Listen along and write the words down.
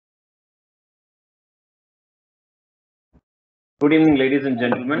Good evening, ladies and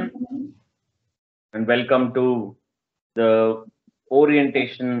gentlemen, and welcome to the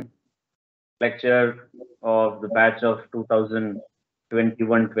orientation lecture of the batch of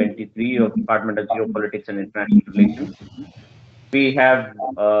 2021-23 of Department of Geopolitics and International Relations. We have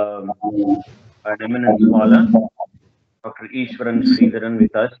an eminent scholar, Dr. Eswaran Sridharan,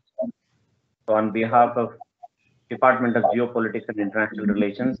 with us. So, on behalf of Department of Geopolitics and International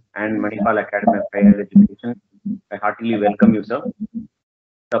Relations and Manipal Academy of Higher Education, I heartily welcome you, sir.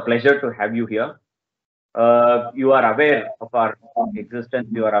 It's a pleasure to have you here. You are aware of our existence,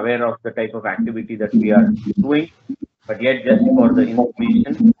 you are aware of the type of activity that we are doing, but yet just for the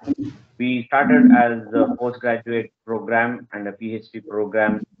information, we started as a postgraduate program and a PhD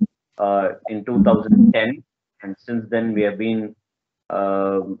program in 2010, and since then we have been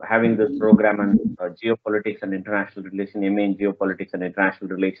having this program on geopolitics and international relations, MA in geopolitics and international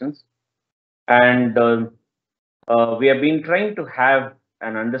relations, and we have been trying to have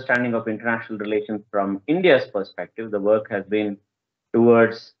an understanding of international relations from India's perspective. The work has been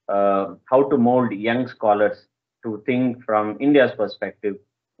towards how to mold young scholars to think from India's perspective,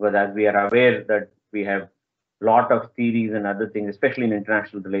 because as we are aware that we have a lot of theories and other things, especially in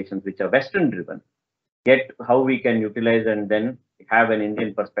international relations, which are Western driven. Yet how we can utilize and then have an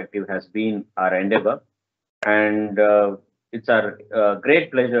Indian perspective has been our endeavor. And it's our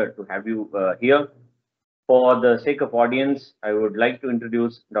great pleasure to have you here. For the sake of audience, I would like to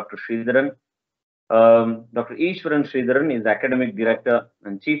introduce Dr. Sridharan. Dr. Eswaran Sridharan is Academic Director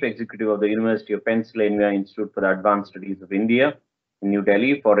and Chief Executive of the University of Pennsylvania Institute for the Advanced Studies of India in New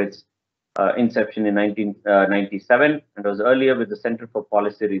Delhi for its inception in 1997 and was earlier with the Center for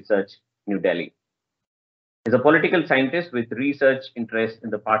Policy Research, New Delhi. He is a political scientist with research interests in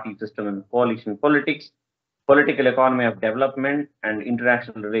the party system and coalition politics, political economy of development, and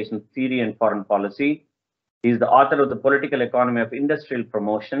international relations theory and foreign policy. He is the author of The Political Economy of Industrial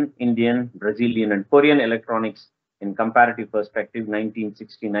Promotion, Indian, Brazilian, and Korean Electronics in Comparative Perspective,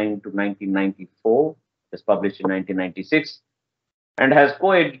 1969 to 1994. It was published in 1996, and has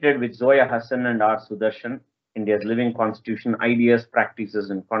co-edited with Zoya Hassan and R. Sudarshan, India's Living Constitution, Ideas,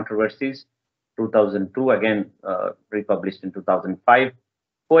 Practices, and Controversies, 2002, again republished in 2005.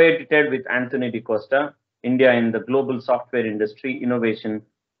 Co-edited with Anthony DiCosta, India in the Global Software Industry, Innovation,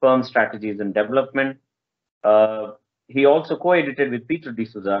 Firm Strategies and Development. He also co-edited with Peter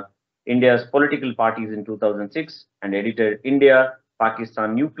D'Souza, India's Political Parties in 2006, and edited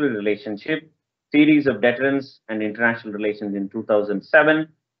India-Pakistan Nuclear Relationship, Series of Deterrence and International Relations in 2007,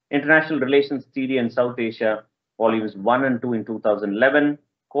 International Relations Theory in South Asia, Volumes 1 and 2 in 2011,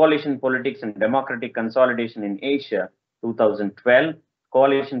 Coalition Politics and Democratic Consolidation in Asia, 2012,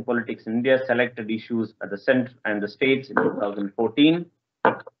 Coalition Politics in India, Selected Issues at the Center and the States in 2014.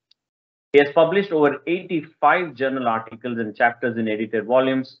 He has published over 85 journal articles and chapters in edited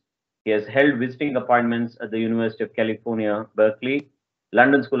volumes. He has held visiting appointments at the University of California, Berkeley,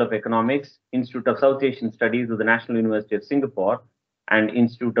 London School of Economics, Institute of South Asian Studies of the National University of Singapore, and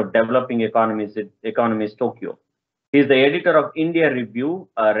Institute of Developing Economies, Tokyo. He is the editor of India Review,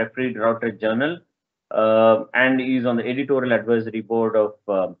 a refereed routed journal, and he is on the editorial advisory board of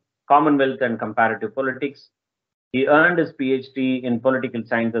Commonwealth and Comparative Politics. He earned his PhD in political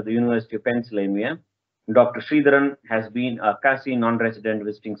science at the University of Pennsylvania. Dr. Sridharan has been a CASI non-resident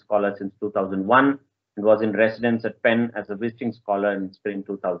visiting scholar since 2001 and was in residence at Penn as a visiting scholar in spring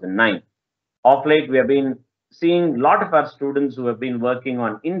 2009. Of late, we have been seeing a lot of our students who have been working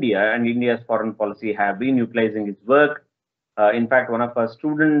on India and India's foreign policy have been utilizing his work. In fact, one of our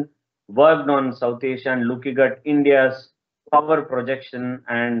students worked on South Asia and looking at India's power projection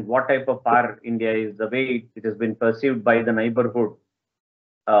and what type of power India is, the way it has been perceived by the neighborhood.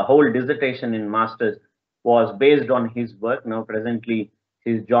 Whole dissertation in masters was based on his work. Now presently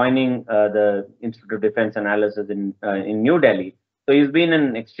he's joining the Institute of Defense Analysis in New Delhi. So he's been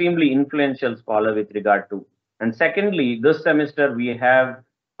an extremely influential scholar with regard to. And secondly, this semester we have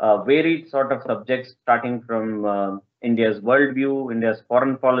varied sort of subjects starting from India's worldview, India's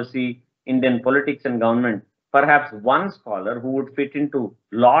foreign policy, Indian politics and government. Perhaps one scholar who would fit into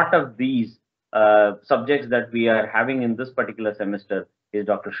a lot of these subjects that we are having in this particular semester is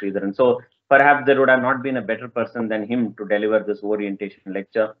Dr. Sridharan. So perhaps there would have not been a better person than him to deliver this orientation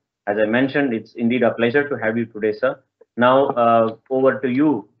lecture. As I mentioned, it's indeed a pleasure to have you today, sir. Now over to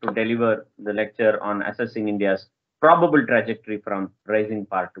you to deliver the lecture on assessing India's probable trajectory from rising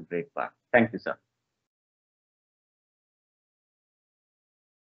power to great power. Thank you, sir.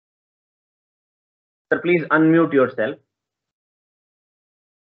 Sir, please unmute yourself.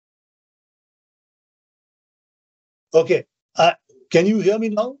 Okay. Can you hear me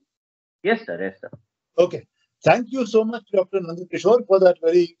now? Yes, sir. Yes, sir. Okay. Thank you so much, Dr. Nandakishore, for that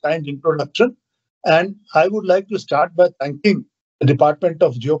very kind introduction. And I would like to start by thanking the Department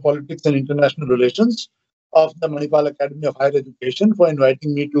of Geopolitics and International Relations of the Manipal Academy of Higher Education for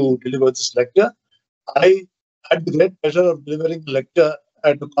inviting me to deliver this lecture. I had the great pleasure of delivering a lecture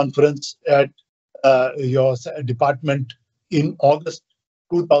at a conference at your department in August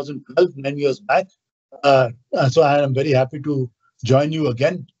 2012, 9 years back. So I am very happy to join you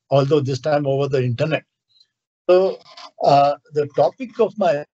again, although this time over the internet. So the topic of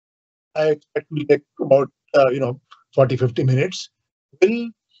my lecture, I expect will take about 40, 50 minutes, will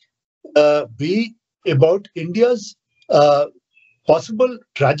be about India's possible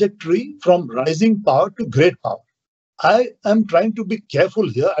trajectory from rising power to great power. I am trying to be careful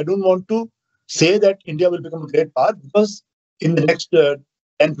here. I don't want to say that India will become a great power because in the next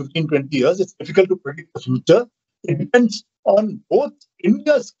 10, 15, 20 years, it's difficult to predict the future. It depends on both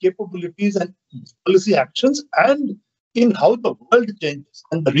India's capabilities and policy actions and in how the world changes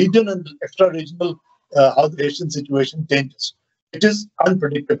and the region and the extra-regional, how the Asian situation changes. It is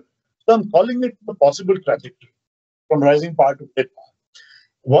unpredictable. So I'm calling it the possible trajectory from rising power to great power.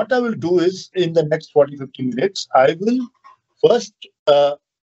 What I will do is in the next 40, 50 minutes, I will first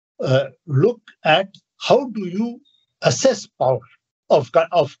look at how do you assess power of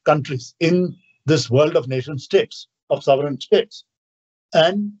countries in this world of nation states, of sovereign states.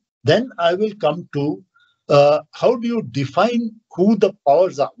 And then I will come to how do you define who the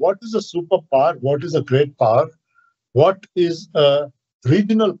powers are? What is a superpower? What is a great power? What is a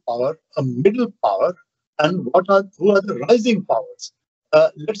regional power, a middle power, and who are the rising powers?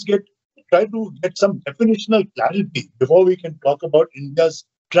 Let's try to get some definitional clarity before we can talk about India's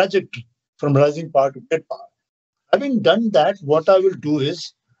trajectory from rising power to great power. Having done that, what I will do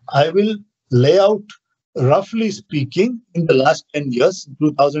is I will lay out, roughly speaking, in the last 10 years,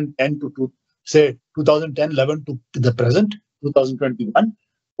 2010 say 2010-11 to the present, 2021,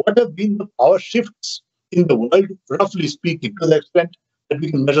 what have been the power shifts in the world, roughly speaking, to the extent that we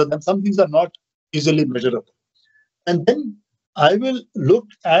can measure them. Some things are not easily measurable. And then I will look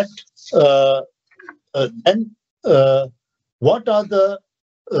at then what are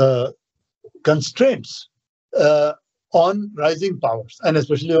the constraints on rising powers, and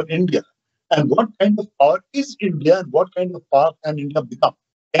especially on India. And what kind of power is India, and what kind of power can India become?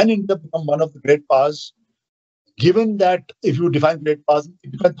 Can India become one of the great powers? Given that if you define great powers,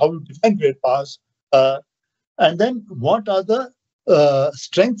 it depends how you define great powers. And then what are the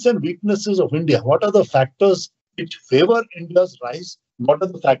strengths and weaknesses of India? What are the factors which favor India's rise? What are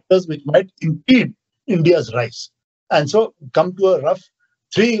the factors which might impede India's rise? And so come to a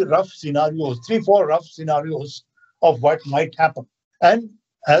three, four rough scenarios of what might happen. And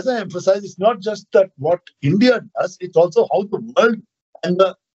as I emphasize, it's not just that what India does, it's also how the world and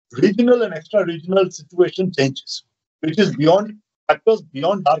the regional and extra-regional situation changes, which is factors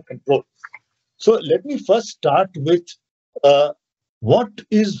beyond our control. So let me first start with what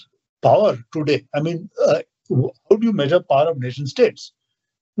is power today? I mean, how do you measure power of nation states?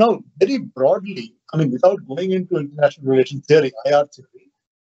 Now, very broadly, I mean, without going into international relations theory, IR theory,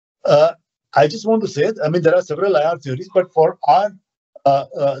 I just want to say, I mean, there are several IR theories, but for our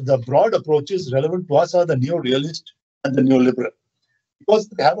the broad approaches relevant to us are the neo-realist and the neoliberal, because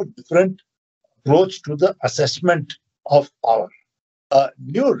they have a different approach to the assessment of power.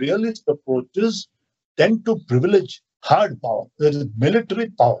 Neo-realist approaches tend to privilege hard power, that is military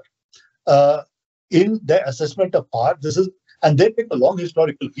power, in their assessment of power. And they take a long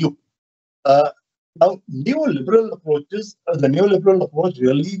historical view. Now, neoliberal approaches, the neoliberal approach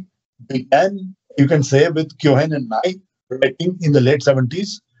really began, you can say, with Cohen and Nye writing in the late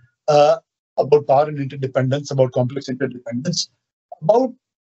 70s about power and interdependence, about complex interdependence, about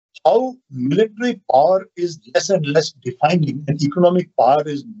how military power is less and less defining and economic power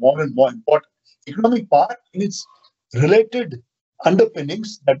is more and more important. Economic power in its related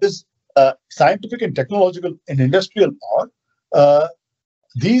underpinnings, that is scientific and technological and industrial power,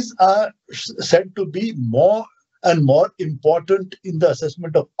 these are said to be more and more important in the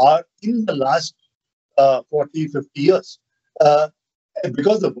assessment of power in the last 40, 50 years.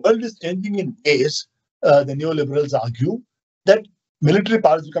 Because the world is changing in ways, the neoliberals argue, that military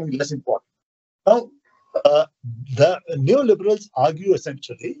power is becoming less important. Now, the neoliberals argue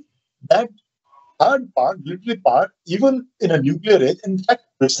essentially that hard power, military power, even in a nuclear age, in fact,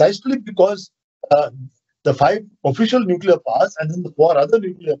 precisely because the 5 official nuclear powers and then the 4 other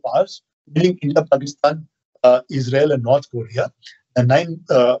nuclear powers, meaning India, Pakistan, Israel, and North Korea, and 9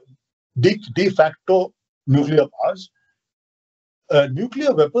 de facto nuclear powers,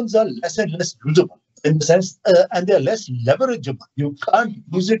 nuclear weapons are less and less usable in the sense, and they are less leverageable. You can't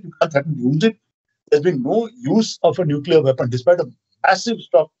use it, you can't threaten to use it. there's been no use of a nuclear weapon, despite a massive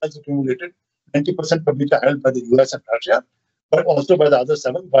stockpiles accumulated, 90% of which are held by the US and Russia, but also by the other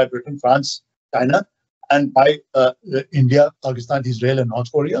seven, by Britain, France, China, and by India, Pakistan, Israel, and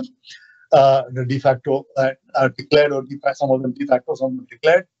North Korea. The de facto declared, or some of them de facto, some of them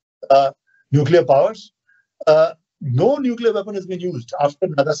declared nuclear powers. No nuclear weapon has been used after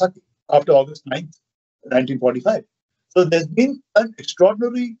Nagasaki, after August 9th, 1945. So there's been an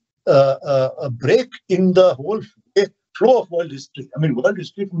extraordinary break in the whole flow of world history. I mean, world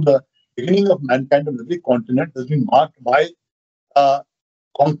history from the beginning of mankind on every continent has been marked by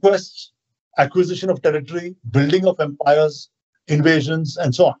conquests, acquisition of territory, building of empires, invasions,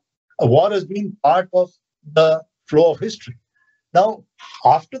 and so on. A war has been part of the flow of history. Now,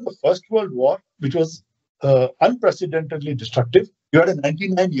 after the First World War, which was unprecedentedly destructive, you had a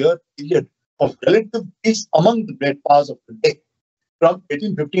 99-year period of relative peace among the great powers of the day, from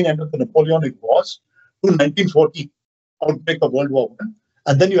 1815, end of the Napoleonic Wars, to 1914, outbreak of World War I.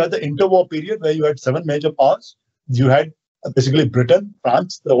 And then you had the interwar period where you had seven major powers. You had basically Britain,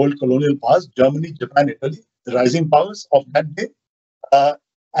 France, the old colonial powers, Germany, Japan, Italy, the rising powers of that day.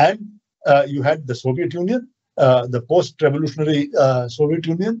 And you had the Soviet Union, the post-revolutionary Soviet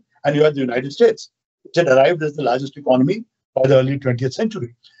Union, and you had the United States, which had arrived as the largest economy by the early 20th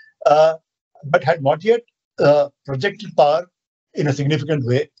century, but had not yet projected power in a significant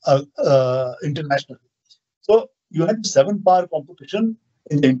way internationally. So you had the seven-power competition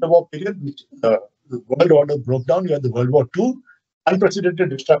in the interwar period, which the world order broke down. You had the World War II, unprecedented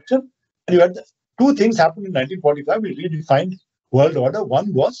destruction, and you had the two things happened in 1945. We redefined world order.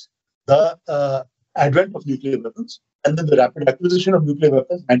 One was the advent of nuclear weapons, and then the rapid acquisition of nuclear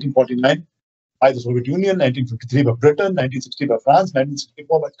weapons, 1949 by the Soviet Union, 1953 by Britain, 1960 by France,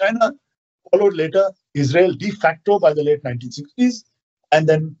 1964 by China, followed later Israel de facto by the late 1960s, and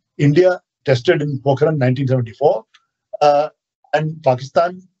then India tested in Pokhran 1974, and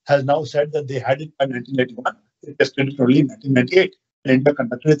Pakistan has now said that they had it by 1981. They tested it only in 1998, and India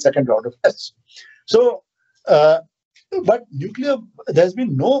conducted its second round of tests. So, but nuclear, there's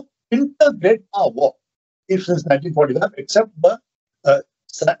been no inter-great power war since 1945, except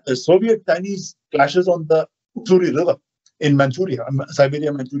the Soviet-Chinese clashes on the Ussuri River in Manchuria,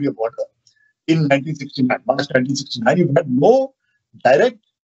 Siberia-Manchuria border in 1969, March 1969. You had no direct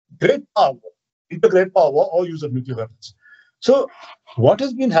great power war, inter-great power war, or use of nuclear weapons. So what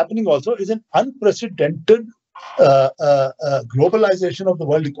has been happening also is an unprecedented globalization of the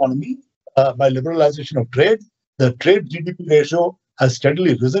world economy by liberalization of trade. The trade GDP ratio has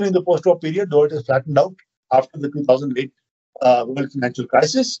steadily risen in the post-war period, though it has flattened out after the 2008 world financial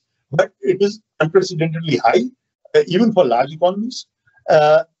crisis. But it is unprecedentedly high, even for large economies.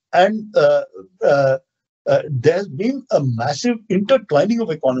 And there's been a massive intertwining of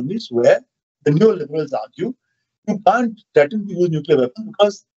economies where the neoliberals argue you can't threaten to use nuclear weapons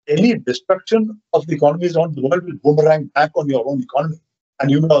because any destruction of the economies around the world will boomerang back on your own economy.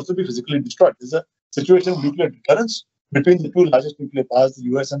 And you may also be physically destroyed. There's a situation of nuclear deterrence between the two largest nuclear powers, the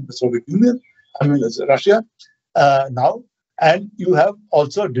US and the Soviet Union, I mean, Russia now. And you have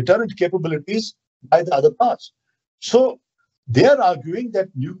also deterrent capabilities by the other powers. So they are arguing that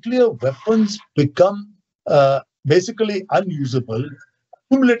nuclear weapons become basically unusable.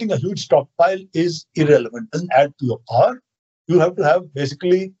 Accumulating a huge stockpile is irrelevant, doesn't add to your power. You have to have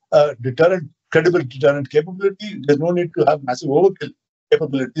basically a credible deterrent capability. There's no need to have massive overkill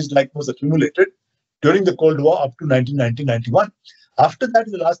capabilities like was accumulated during the Cold War up to 1990-91. After that,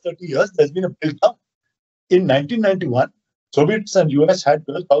 in the last 30 years, there's been a build-up. In 1991, Soviets and US had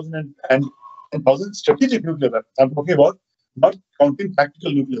 12,000 and 10,000 strategic nuclear weapons. I'm talking about not counting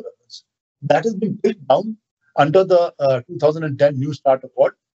tactical nuclear weapons. That has been built down under the 2010 New START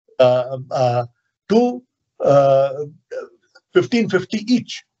Accord to 1,550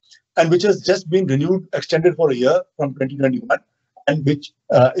 each, and which has just been renewed, extended for a year from 2021, and which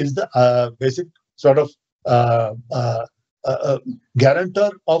is the basic sort of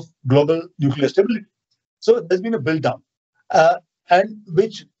guarantor of global nuclear stability. So there's been a build down, and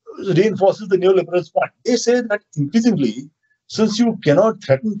which reinforces the neoliberals' point. They say that increasingly, since you cannot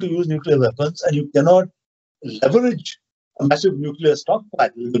threaten to use nuclear weapons and you cannot leverage a massive nuclear stockpile,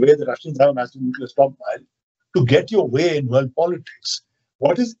 the way the Russians have a massive nuclear stockpile, to get your way in world politics,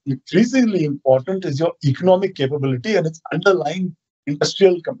 what is increasingly important is your economic capability and its underlying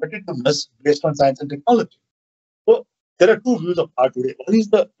industrial competitiveness based on science and technology. So there are two views of power today. One is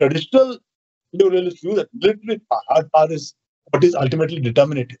the traditional neoliberalist view that military hard power is what is ultimately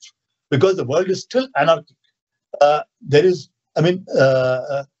determinative, because the world is still anarchic. There is, and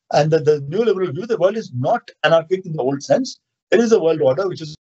the neoliberal view, the world is not anarchic in the old sense. There is a world order which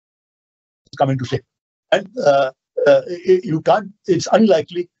is come into shape. And you can't, it's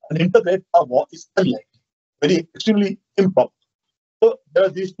unlikely, an intergreat power war is unlikely, very extremely improbable. So there are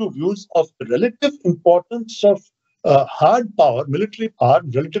these two views of the relative importance of hard power, military power,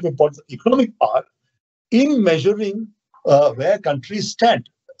 relative importance of economic power in measuring where countries stand.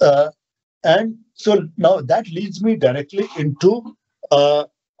 And so now that leads me directly into,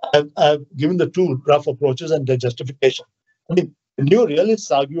 I've given the two rough approaches and their justification. I mean, the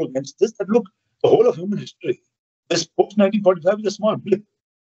neo-realists argue against this, that look, the whole of human history, this post-1945 is a small blip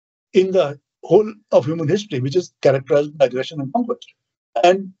in the whole of human history, which is characterized by aggression and conquest.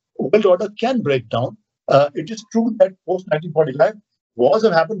 And world order can break down. It is true that post-1945 wars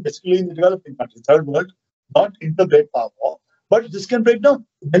have happened basically in the developing countries, third world, not intergreat power war, but this can break down.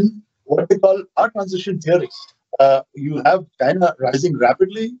 And what they call our transition theory. You have China rising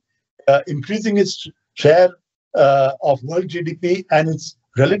rapidly, increasing its share of world GDP and its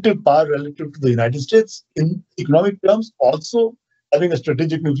relative power relative to the United States in economic terms, also having a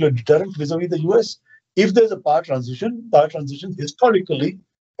strategic nuclear deterrent vis-a-vis the US. If there's a power transition historically,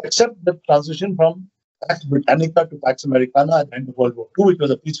 except the transition from Pax Britannica to Pax Americana at the end of World War II, which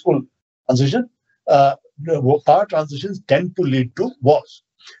was a peaceful transition, power transitions tend to lead to wars.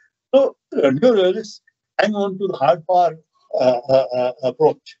 So neo-realists hang on to the hard power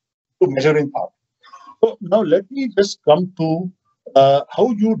approach to measuring power. So now let me just come to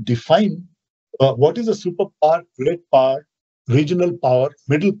how you define what is a superpower, great power, regional power,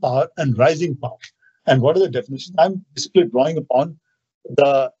 middle power, and rising power. And what are the definitions? I'm basically drawing upon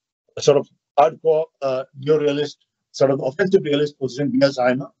the sort of hardcore neo-realist, sort of offensive realist position,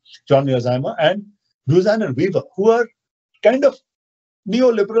 John Mearsheimer, and Buzan and Weaver, who are kind of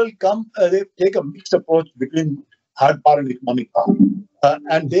neoliberal, they take a mixed approach between hard power and economic power.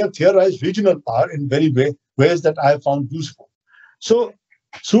 And they have theorized regional power in very ways that I have found useful. So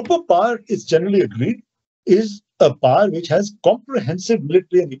superpower is generally agreed is a power which has comprehensive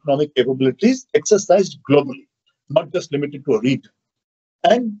military and economic capabilities exercised globally, not just limited to a region.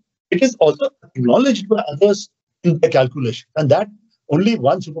 And it is also acknowledged by others in the calculation. And that only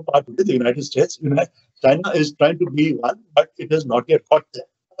one superpower today, the United States. China is trying to be one, but it has not yet got there,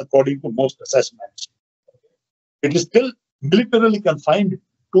 according to most assessments. It is still militarily confined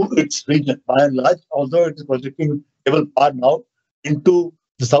to its region, by and large, although it is projecting naval power now into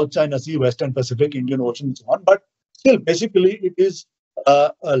the South China Sea, Western Pacific, Indian Ocean, and so on. But still, basically, it is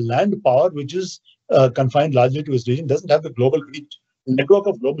a land power which is confined largely to its region, doesn't have the global reach, the network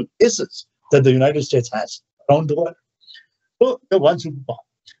of global bases that the United States has around the world. So, the one superpower.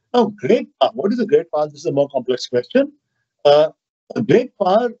 Now, great power. What is a great power? This is a more complex question. A great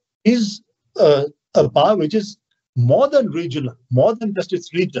power is a power which is more than regional, more than just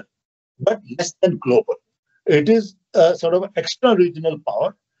its region, but less than global. It is a sort of extra-regional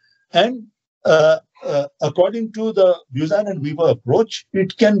power. And according to the Buzan and Weaver approach,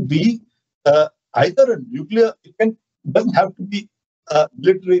 it can be either a nuclear, doesn't have to be a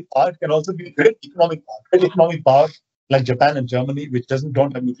military power, it can also be great economic power. Great economic power like Japan and Germany, which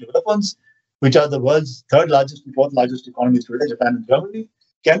don't have nuclear weapons, which are the world's third largest and fourth largest economies today, Japan and Germany,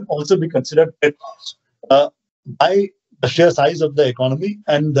 can also be considered great powers by the sheer size of the economy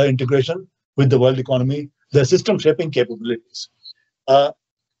and the integration with the world economy, the system shaping capabilities.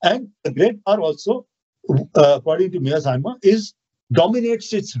 And the great power also, according to Mearsheimer,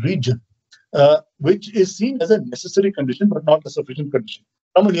 dominates its region, which is seen as a necessary condition but not a sufficient condition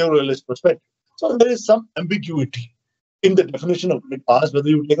from a neo-realist perspective. So there is some ambiguity in the definition of great powers, whether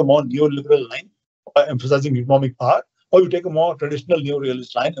you take a more neoliberal line emphasizing economic power, or you take a more traditional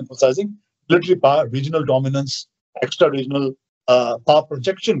neo-realist line emphasizing military power, regional dominance, extra-regional power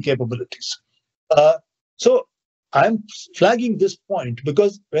projection capabilities. So I'm flagging this point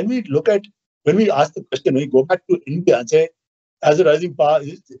because when we ask the question, when we go back to India and say, as a rising power,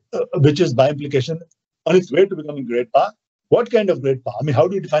 which is by implication on its way to becoming great power, what kind of great power? I mean, how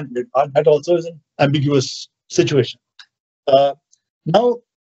do you define great power? That also is an ambiguous situation. Now,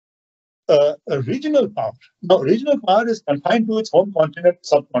 a regional power. Now, regional power is confined to its home continent,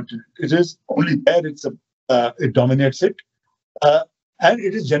 subcontinent. It is only there; it dominates it, and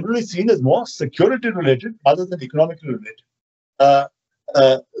it is generally seen as more security-related rather than economically related.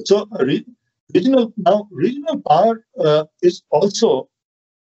 So, regional power is also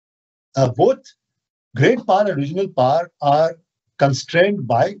both great power and regional power are constrained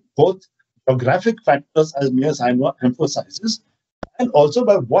by both geographic factors, as Mearsheimer emphasizes, and also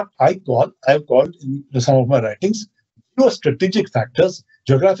by what I have called in some of my writings, geostrategic factors.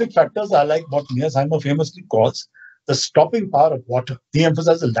 Geographic factors are like what Mearsheimer famously calls the stopping power of water. He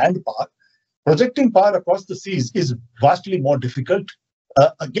emphasizes land power. Projecting power across the seas is vastly more difficult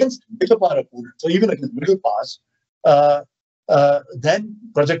against major power opponents, or even against middle powers, than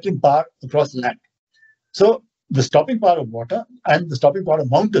projecting power across land. So the stopping power of water and the stopping power of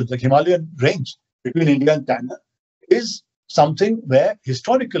mountains, like Himalayan range between India and China, is something where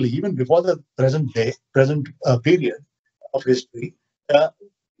historically, even before the present period of history,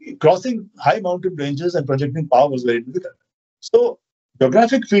 crossing high mountain ranges and projecting power was very difficult. So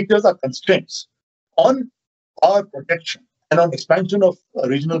geographic features are constraints on power protection and on expansion of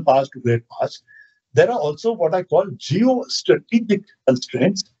regional powers to great powers. There are also what I call geostrategic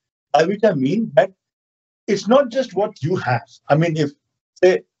constraints, by which I mean that it's not just what you have. I mean, if,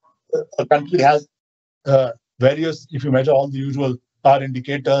 say, a country has various, if you measure all the usual power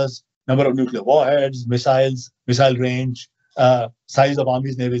indicators, number of nuclear warheads, missiles, missile range, size of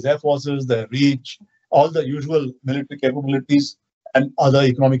armies, navies, air forces, their reach, all the usual military capabilities and other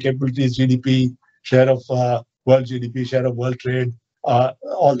economic capabilities, GDP, share of world GDP, share of world trade,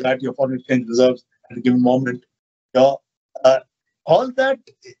 all that, your foreign exchange reserves at a given moment, your all that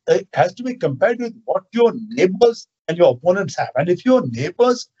has to be compared with what your neighbors and your opponents have. And if your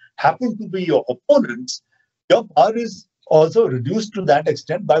neighbors happen to be your opponents, your power is also reduced to that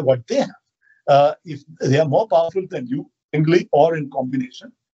extent by what they have. If they are more powerful than you, singly or in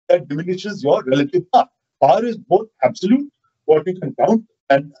combination, that diminishes your relative power. Power is both absolute, what you can count,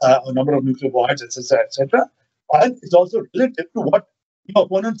 and a number of nuclear warheads, etc., and it's also relative to what your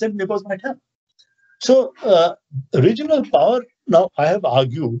opponents and neighbors might have. So, regional power, now I have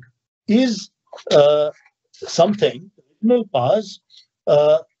argued, is something, regional powers,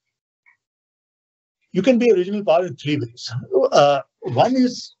 you can be a regional power in three ways. One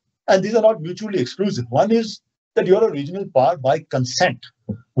is, and these are not mutually exclusive, one is that you're a regional power by consent,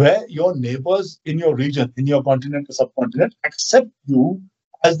 where your neighbors in your region, in your continent or subcontinent, accept you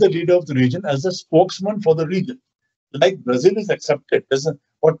as the leader of the region, as the spokesman for the region. Like Brazil is accepted. There's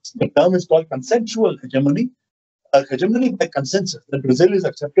what the term is called consensual hegemony, hegemony by consensus. That Brazil is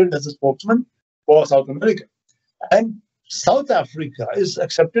accepted as a spokesman for South America, and South Africa is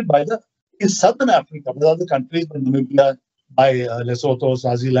accepted by in Southern Africa, by other countries, by Namibia, by Lesotho,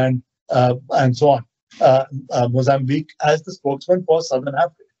 Swaziland, and so on, Mozambique, as the spokesman for Southern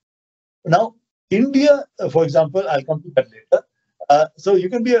Africa. Now, India, for example, I'll come to that later. So you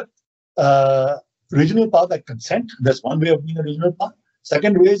can be a regional power by consent. That's one way of being a regional power.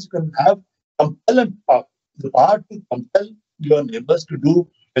 Second way is you can have compellent power, the power to compel your neighbors to do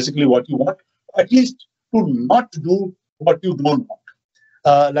basically what you want, at least to not do what you don't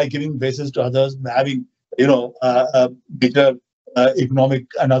want, like giving bases to others, having bigger economic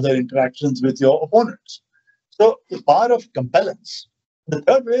and other interactions with your opponents. So the power of compellence. The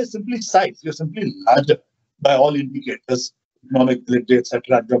third way is simply size. You're simply larger by all indicators, economic, military,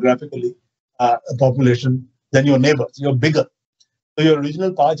 etc., geographically, population, than your neighbors. You're bigger. So you're a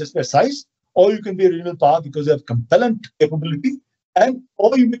regional power just by size, or you can be a regional power because you have compellent capability,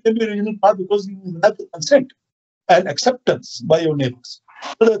 or you can be a regional power because you have the consent and acceptance by your neighbors.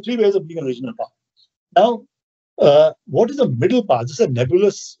 So there are three ways of being a regional power. Now, what is a middle power? This is a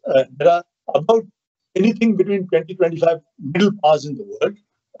nebulous. There are about anything between 20 25 middle powers in the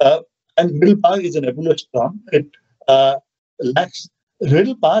world, and middle power is a nebulous term. It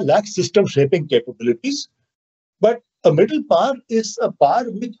middle power lacks system shaping capabilities, but a middle power is a power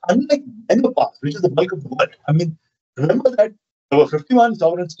which, unlike many powers, which is the bulk of the world. I mean, remember that there were 51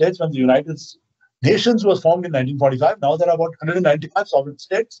 sovereign states when the United Nations was formed in 1945. Now there are about 195 sovereign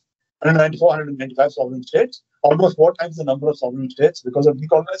states, 194, 195 sovereign states, almost 4 times the number of sovereign states because of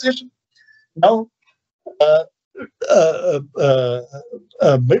decolonization. Now,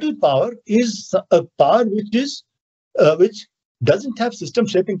 middle power is a power which doesn't have system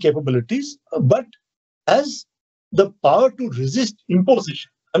shaping capabilities, but has the power to resist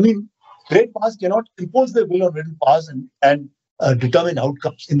imposition. I mean, great powers cannot impose their will on middle powers and determine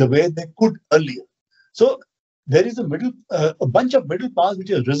outcomes in the way they could earlier. So there is a bunch of middle powers which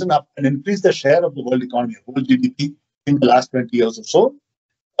has risen up and increased the share of the world economy, world GDP, in the last 20 years or so,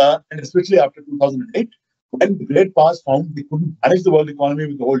 and especially after 2008, when the great powers found they couldn't manage the world economy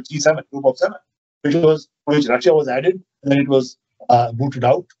with the whole G7, group of 7, which Russia was added, and then it was booted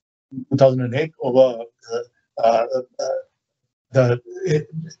out in 2008 over the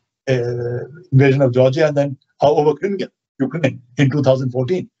invasion of Georgia, and then over Ukraine in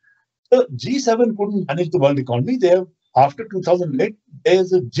 2014. So G7 couldn't manage the world economy. After 2008,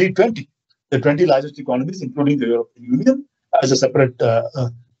 there's a G20, the 20 largest economies, including the European Union, as a separate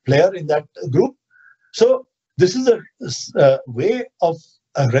player in that group. So this is a way of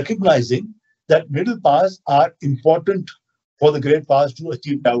recognizing that middle powers are important for the great powers to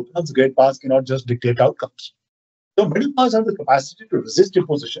achieve the outcomes. The great powers cannot just dictate outcomes. So middle powers have the capacity to resist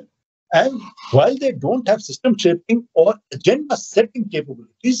imposition. And while they don't have system shaping or agenda setting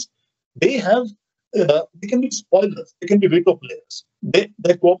capabilities, they have they can be spoilers, they can be veto players.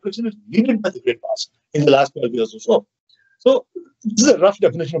 Their cooperation is needed by the great powers in the last 12 years or so. So this is a rough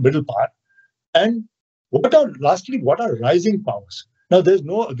definition of middle power. And what are rising powers? Now, there's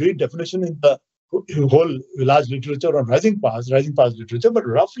no agreed definition in the whole large literature on rising powers literature, but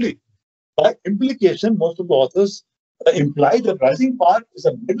roughly, by implication, most of the authors imply that rising power is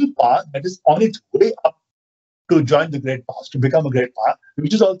a middle power that is on its way up to join the great powers, to become a great power,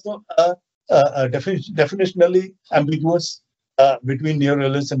 which is also definitionally ambiguous between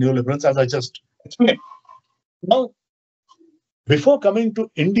neorealists and neoliberals, as I just explained. Now, before coming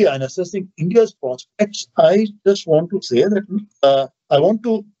to India and assessing India's prospects, I just want to say that I want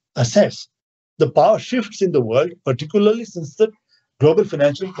to assess the power shifts in the world, particularly since the global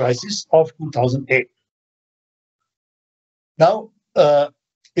financial crisis of 2008. Now,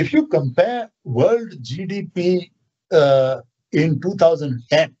 if you compare world GDP in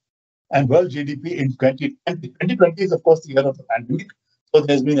 2010 and world GDP in 2020, 2020 is, of course, the year of the pandemic, so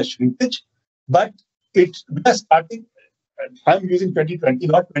there's been a shrinkage, but we are starting. I'm using 2020,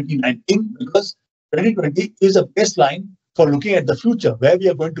 not 2019, because 2020 is a baseline for looking at the future, where we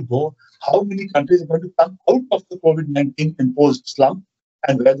are going to go, how many countries are going to come out of the COVID-19 imposed slump,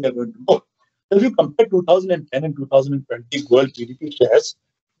 and where they are going to go. So if you compare 2010 and 2020 world GDP shares,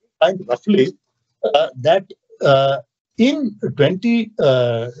 you find roughly that in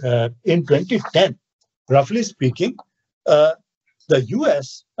 2010, roughly speaking, the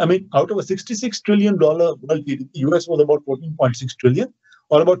US, I mean, out of a $66 trillion world GDP, US was about 14.6 trillion,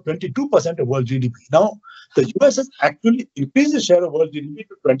 or about 22% of world GDP. Now, the US has actually increased the share of world GDP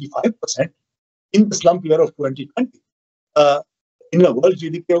to 25% in the slump year of 2020. In a world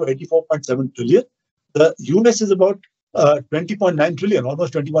GDP of 84.7 trillion, the US is about 20.9 trillion,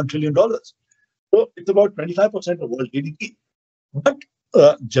 almost $21 trillion. So it's about 25% of world GDP. But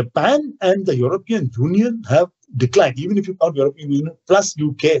Japan and the European Union have declined, even if you count European Union plus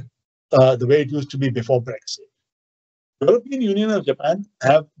UK, the way it used to be before Brexit. European Union and Japan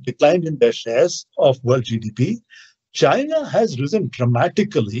have declined in their shares of world GDP. China has risen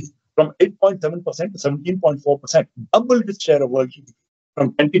dramatically from 8.7% to 17.4%, doubled its share of world GDP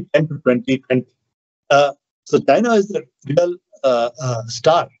from 2010 to 2020. So China is the real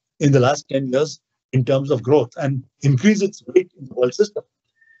star in the last 10 years in terms of growth and increase its weight in the world system.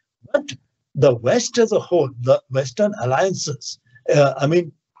 But the West as a whole, the Western alliances,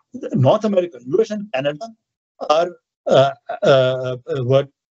 North America, US and Canada were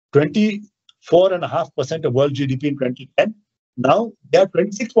 24.5% of world GDP in 2010. Now they are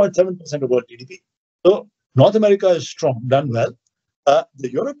 26.7% of world GDP. So North America is strong, done well. The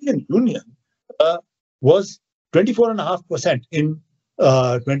European Union was 24.5% in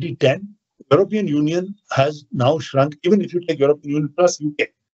 2010. European Union has now shrunk, even if you take European Union plus UK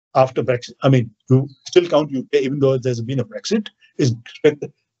after Brexit. I mean, you still count UK, even though there's been a Brexit, is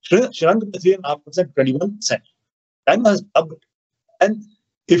shrunk by 3.5%, 21%. China has doubled. And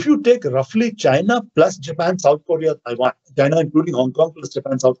if you take roughly China plus Japan, South Korea, Taiwan, China including Hong Kong plus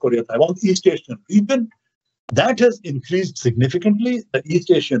Japan, South Korea, Taiwan, the East Asian region, that has increased significantly. The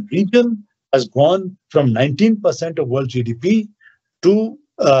East Asian region has gone from 19% of world GDP to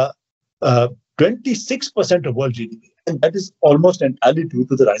 26% of world GDP. And that is almost entirely due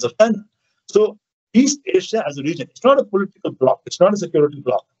to the rise of China. So East Asia as a region, it's not a political bloc, it's not a security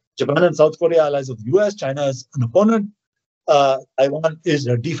bloc. Japan and South Korea are allies of the US, China is an opponent. Taiwan is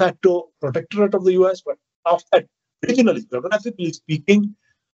a de facto protectorate of the US, but after that, regionally, geographically speaking,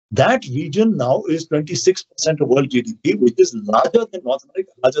 that region now is 26% of world GDP, which is larger than North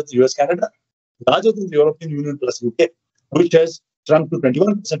America, larger than US, Canada, larger than the European Union plus UK, which has shrunk to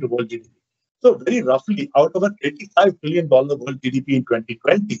 21% of world GDP. So very roughly, out of an $85 billion world GDP in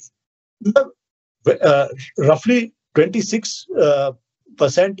 2020, you have roughly 26%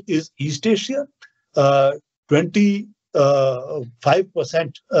 is East Asia, 25%,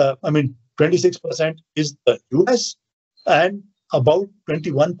 26% is the US, and about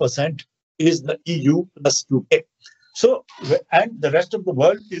 21% is the EU plus UK. So, and the rest of the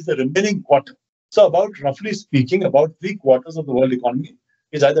world is the remaining quarter. So about, roughly speaking, about 3/4 of the world economy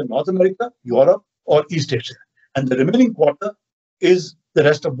is either North America, Europe, or East Asia. And the remaining quarter is the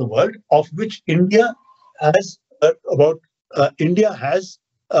rest of the world, of which India has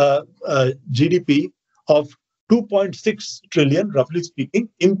GDP of 2.6 trillion, roughly speaking,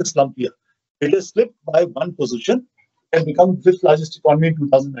 in the slump year. It has slipped by one position and become the fifth largest economy in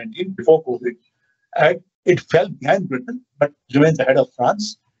 2019 before COVID. And it fell behind Britain, but remains ahead of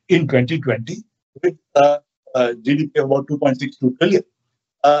France in 2020 with GDP of about 2.62 trillion.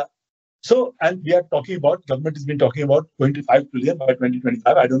 And we are talking about, government has been talking about going to 5 trillion by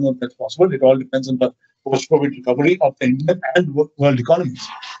 2025. I don't know if that's possible. It all depends on the post-COVID recovery of the Indian and world economies.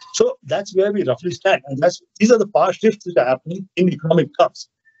 So that's where we roughly stand. And these are the power shifts that are happening in economic terms.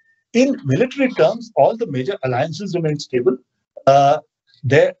 In military terms, all the major alliances remain stable. Under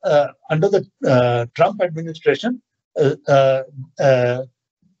the Trump administration, there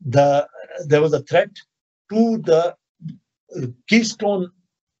was a threat to the Keystone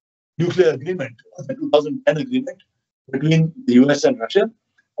nuclear agreement, the 2010 agreement between the US and Russia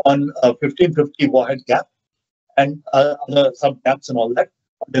on a 1550 warhead gap and other sub gaps and all that,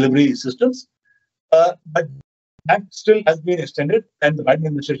 delivery systems. But that still has been extended, and the Biden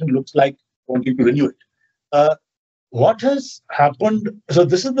administration looks like wanting to renew it. What has happened? So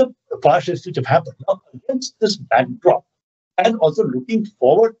this is the power shifts which have happened. Now, against this backdrop, and also looking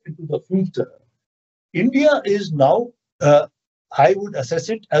forward into the future, India is now, I would assess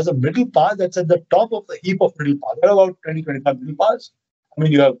it as a middle power that's at the top of the heap of middle power. There are about 20, 25 middle powers. I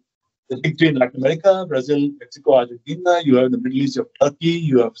mean, you have the big three in Latin America, Brazil, Mexico, Argentina. You have the Middle East, you have Turkey,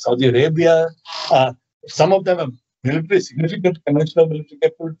 you have Saudi Arabia. Some of them have significant conventional military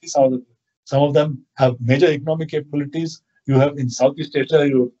capabilities. Some of them have major economic capabilities. You have in Southeast Asia,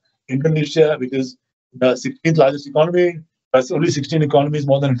 you have Indonesia, which is the 16th largest economy. That's only 16 economies,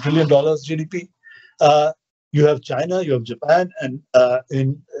 more than $1 trillion GDP. You have China, you have Japan, and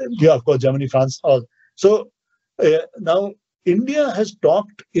of course, Germany, France. All. So now India has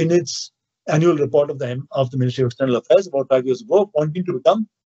talked in its annual report of the Ministry of External Affairs about 5 years ago, wanting to become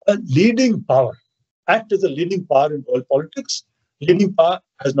a leading power, act as a leading power in world politics. Leading power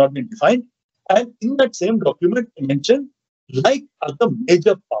has not been defined. And in that same document, they mentioned, like other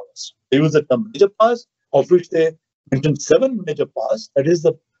major powers, they use the term major powers, of which they mentioned 7 major powers, that is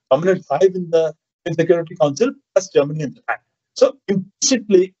the dominant 5 in the Security Council, plus Germany and Japan. So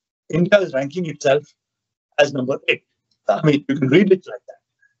implicitly, India is ranking itself as number 8. I mean, you can read it like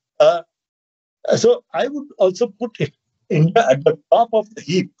that. So I would also put India at the top of the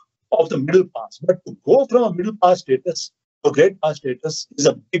heap of the middle powers. But to go from a middle power status to a great power status is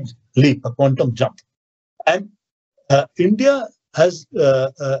a big leap, a quantum jump. And India has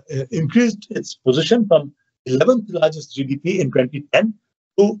increased its position from 11th largest GDP in 2010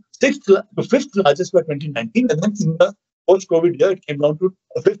 to 5th largest by 2019. And then in the post-COVID year, it came down to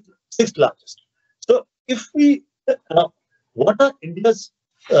 6th largest. So if we, what are India's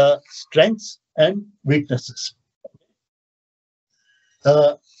strengths and weaknesses?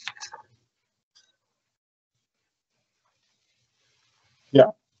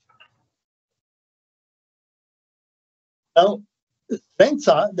 Now, strengths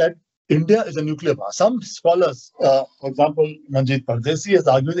are that India is a nuclear power. Some scholars, for example, Manjeet Pardesi has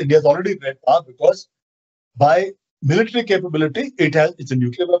argued India is already a great power because by military capability, it's a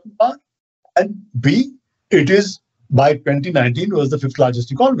nuclear weapon power, and B, it is by 2019 was the 5th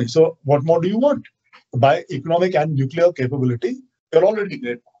largest economy. So what more do you want? By economic and nuclear capability, you're already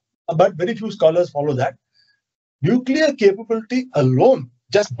great. But very few scholars follow that. Nuclear capability alone,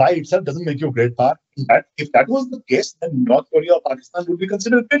 just by itself, doesn't make you a great power. In fact, if that was the case, then North Korea or Pakistan would be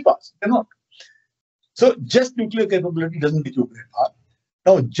considered great powers. They're not. So just nuclear capability doesn't make you a great power.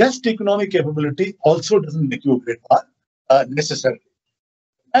 Now, just economic capability also doesn't make you a great power necessarily.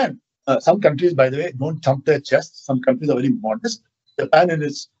 And some countries, by the way, don't thump their chests. Some countries are very modest. Japan, in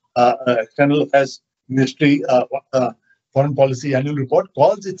its External Affairs Ministry Foreign Policy Annual Report,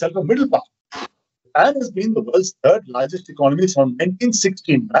 calls itself a middle power. Japan has been the world's 3rd largest economy from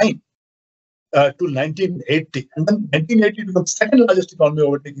 1969 to 1980. And then 1980 becomes 2nd largest economy,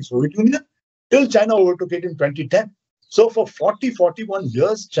 overtaking Soviet Union, till China overtook it in 2010. So for 41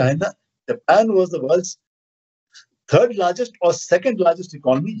 years, Japan was the world's 3rd largest or 2nd largest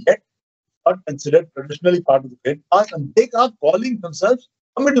economy, yet not considered traditionally part of the great powers, and they are calling themselves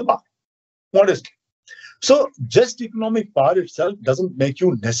a middle power, modestly. So just economic power itself doesn't make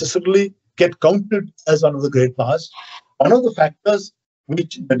you necessarily get counted as one of the great powers. One of the factors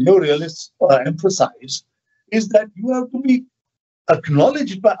which the neorealists emphasize is that you have to be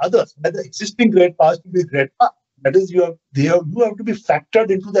acknowledged by others, by the existing great powers to be a great power. That is, you have to be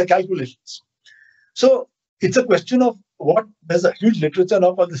factored into their calculations. So it's a question of there's a huge literature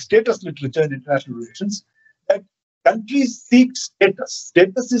now called the status literature in international relations, that countries seek status.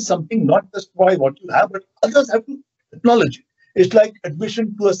 Status is something not just by what you have, but others have to acknowledge it. It's like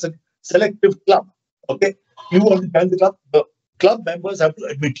admission to a selective club. Okay, you want to join the club, the club members have to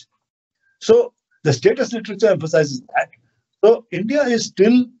admit. So the status literature emphasizes that. So India is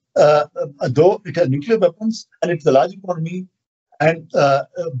still, though it has nuclear weapons and it's a large economy And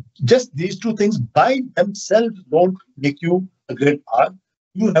just these two things by themselves don't make you a great power.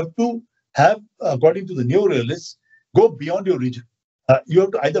 You have to have, according to the neorealists, go beyond your region. You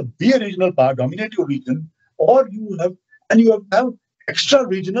have to either be a regional power, dominate your region, or you have to have extra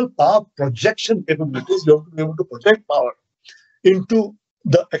regional power projection capabilities. You have to be able to project power into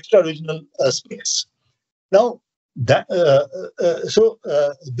the extra regional space. Now, this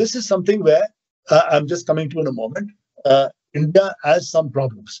is something where I'm just coming to in a moment. India has some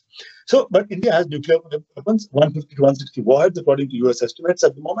problems. But India has nuclear weapons, 150 to 160 warheads, according to US estimates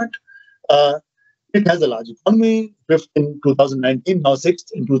at the moment. Uh, it has a large economy, fifth in 2019, now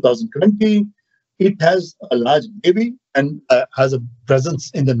sixth in 2020. It has a large navy and has a presence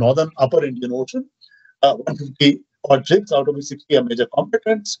in the northern upper Indian Ocean. 150 odd ships, out of which 60 are major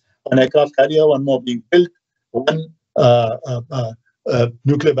combatants, one aircraft carrier, one more being built, one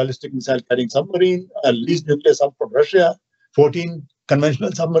nuclear ballistic missile carrying submarine, a leased nuclear sub from Russia, 14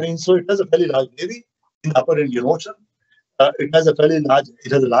 conventional submarines. So it has a fairly large navy in the upper Indian Ocean. It has a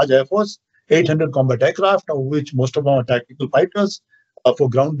large air force, 800 combat aircraft, of which most of them are tactical fighters for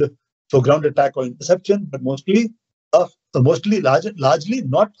ground attack or interception, but largely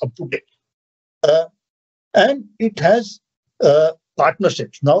not up to date. And it has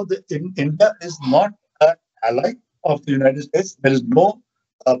partnerships. Now, India is not an ally of the United States. There is no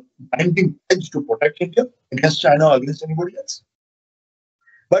binding pledge to protect India against China or against anybody else.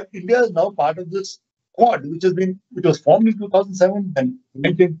 But India is now part of this Quad, which was formed in 2007 and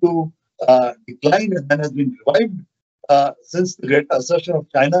went into decline and then has been revived since the great assertion of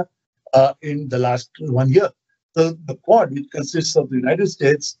China in the last 1 year. So the Quad, which consists of the United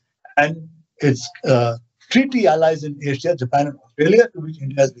States and its treaty allies in Asia, Japan and Australia, to which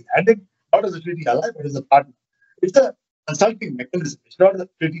India has been added, not as a treaty ally, but as a partner. It's a consulting mechanism. It's not a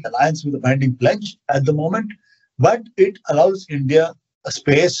treaty alliance with a binding pledge at the moment, but it allows India a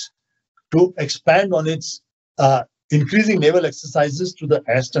space to expand on its increasing naval exercises to the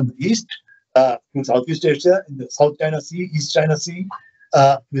west and the east, to Southeast Asia, in the South China Sea, East China Sea,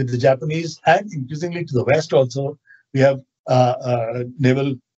 with the Japanese, and increasingly to the west also, we have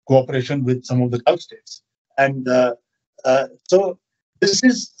naval cooperation with some of the Gulf states. And so this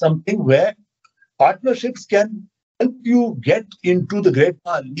is something where partnerships can help you get into the Great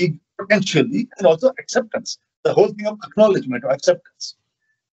Power League potentially, and also acceptance, the whole thing of acknowledgement or acceptance.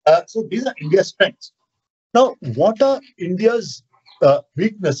 So these are India's strengths. Now, what are India's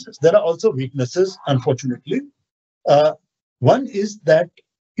weaknesses? There are also weaknesses, unfortunately. One is that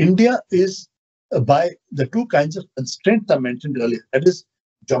India is by the two kinds of constraints I mentioned earlier, that is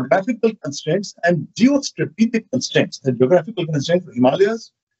geographical constraints and geostrategic constraints. The geographical constraints, the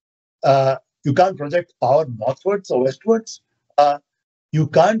Himalayas, you can't project power northwards or westwards. You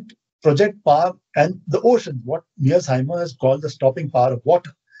can't project power, and the ocean, what Mearsheimer has called the stopping power of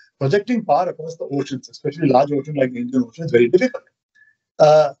water. Projecting power across the oceans, especially large ocean like the Indian Ocean, is very difficult.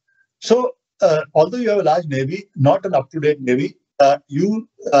 Although you have a large navy, not an up-to-date navy, you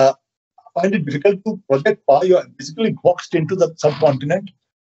find it difficult to project power. You are basically boxed into the subcontinent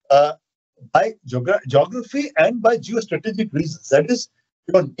by geography and by geostrategic reasons. That is,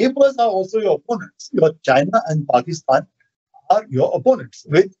 your neighbors are also your opponents. Your China and Pakistan are your opponents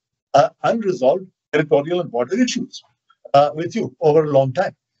with unresolved territorial and border issues with you over a long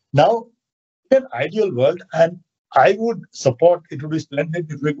time. Now, in an ideal world, and I would support, it would be splendid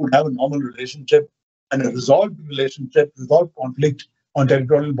if we could have a normal relationship and a resolved relationship, resolved conflict on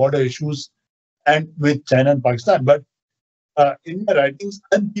territorial border issues and with China and Pakistan. But in my writings,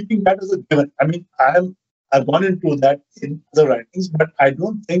 I'm keeping that as a given. I mean, I've gone into that in other writings, but I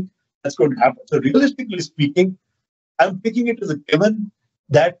don't think that's going to happen. So realistically speaking, I'm taking it as a given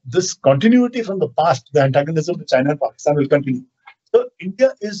that this continuity from the past, the antagonism to China and Pakistan, will continue. So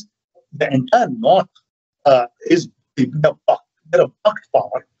India is, the entire north is they're a blocked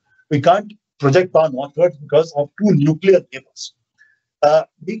power. We can't project power northwards because of two nuclear neighbors.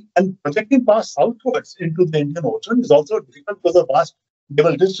 And projecting power southwards into the Indian Ocean is also difficult because of vast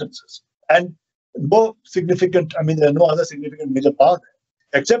naval distances. And no significant, I mean, there are no other significant major power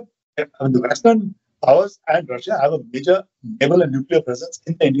there, except the Western powers and Russia have a major naval and nuclear presence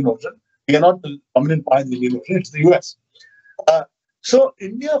in the Indian Ocean. We are not the dominant power in the Indian Ocean, it's the US. So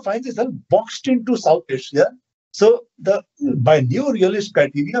India finds itself boxed into South Asia. So by neo-realist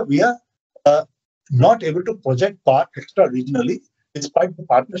criteria, we are not able to project power extra-regionally, despite the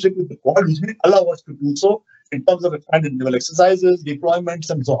partnership with the Quad, which may allow us to do so in terms of expanded naval exercises,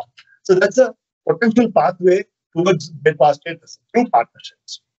 deployments, and so on. So that's a potential pathway towards great power status through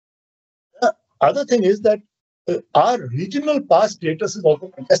partnerships. The other thing is that our regional power status is also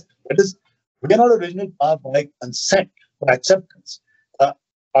contested. That is, we are not a regional power by consent. for acceptance. Uh,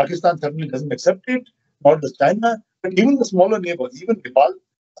 Pakistan certainly doesn't accept it, nor does China, but even the smaller neighbors, even Nepal,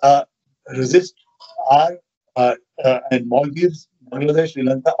 uh, resist our and Maldives, Bangladesh, Sri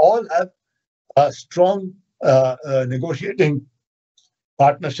Lanka, all have strong negotiating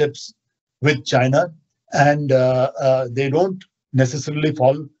partnerships with China, and they don't necessarily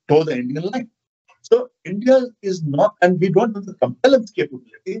fall toe the Indian line. So India is not, and we don't have the compellence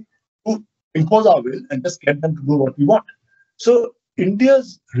capability to impose our will and just get them to do what we want. So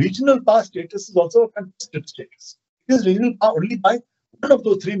India's regional power status is also a contested status. It is regional power only by one of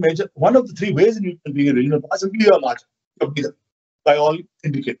the three ways in which you can be a regional power. Simply you are larger, you're bigger by all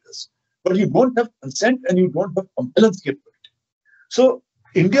indicators. But you don't have consent and you don't have compellence capability. So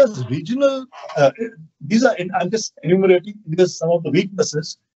India's regional, these are, I'm just enumerating India's some of the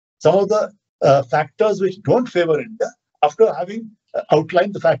weaknesses, some of the factors which don't favor India after having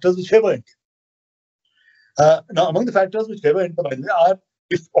outlined the factors which favor India. Now, among the factors which favor India, by the way, are,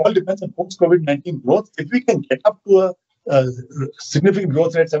 if all depends on post-COVID-19 growth, if we can get up to a significant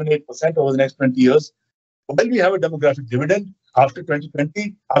growth rate, 7-8% over the next 20 years, while we have a demographic dividend after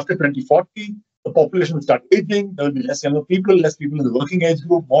 2020, after 2040, the population will start aging, there will be less younger people, less people in the working age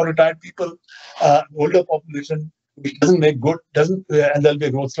group, more retired people, older population, which doesn't make good, and there'll be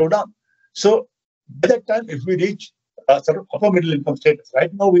a growth slowdown. So by that time, if we reach sort of upper middle income status,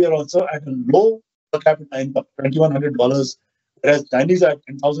 right now we are also at a low per capita income, $2,100, whereas Chinese are at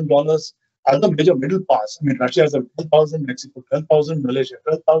 $10,000. Other major middle class, I mean, Russia has a 12,000, Mexico 12,000, Malaysia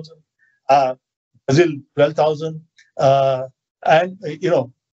 12,000, Brazil 12,000, and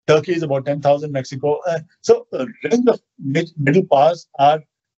Turkey is about 10,000, Mexico. So the range of middle class are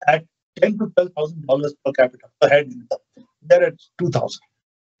at $10,000 to $12,000 per capita per head income. They're at 2,000,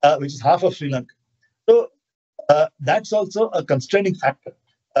 which is half of Sri Lanka. So that's also a constraining factor.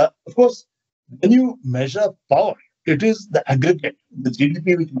 Of course, when you measure power, it is the aggregate, the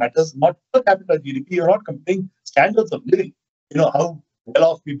GDP, which matters, not per capita GDP. You're not comparing standards of living, how well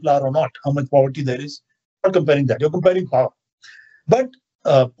off people are or not, how much poverty there is. You're not comparing that. You're comparing power. But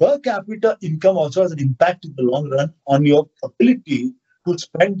per capita income also has an impact in the long run on your ability to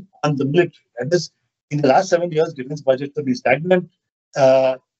spend on the military. That is, in the last 7 years, defense budgets have been stagnant,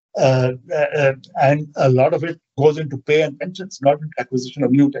 and a lot of it goes into pay and pensions, not into acquisition of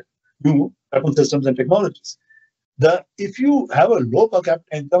new weapon systems and technologies. If you have a low per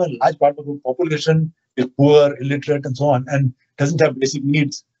capita income and large part of the population is poor, illiterate, and so on, and doesn't have basic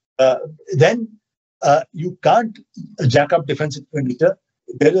needs, then you can't jack up defense expenditure.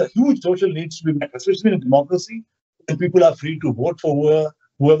 There are huge social needs to be met, especially in a democracy, when people are free to vote for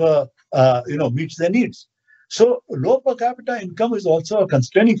whoever meets their needs. So low per capita income is also a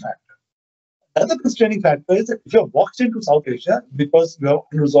constraining factor. Another constraining factor is that if you're boxed into South Asia because you have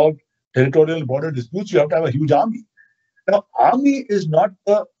unresolved territorial border disputes, you have to have a huge army. Now, army is not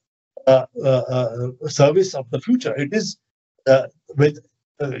the service of the future. It is with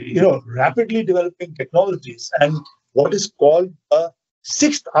rapidly developing technologies and what is called a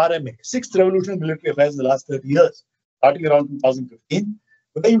sixth RMA, sixth revolutionary military affairs in the last 30 years, starting around 2015,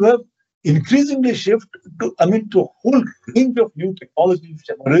 where you have increasingly shift to a whole range of new technologies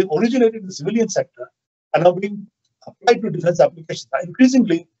which originated in the civilian sector and are being applied to defense applications. Now,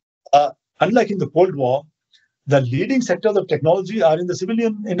 increasingly, unlike in the Cold War, the leading sectors of technology are in the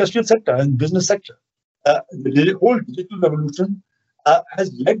civilian industrial sector and business sector. The whole digital revolution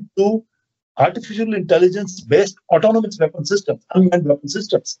has led to artificial intelligence-based autonomous weapon systems, unmanned weapon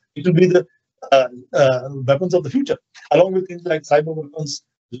systems. It will be the weapons of the future, along with things like cyber weapons,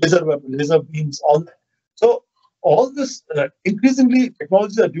 laser beams, all that. So all this, increasingly,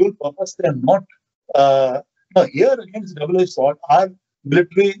 technologies are dual purpose. They are not, now here again, it's a double-edged sword. Our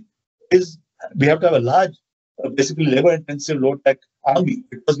military we have to have a large, basically labor-intensive, low-tech army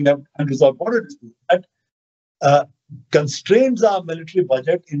because we have unresolved border disputes. That constrains our military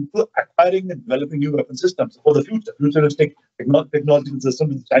budget into acquiring and developing new weapon systems for the future, futuristic technological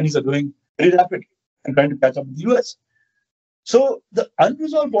systems the Chinese are doing very rapidly and trying to catch up with the US. So the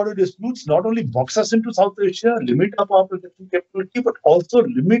unresolved border disputes not only box us into South Asia, limit our power projection capability, but also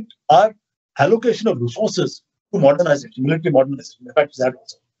limit our allocation of resources to modernization, military modernization. In fact, that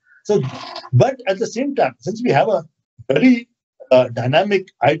also. So, but at the same time, since we have a very dynamic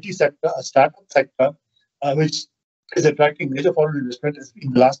IT sector, a startup sector, which is attracting major foreign investment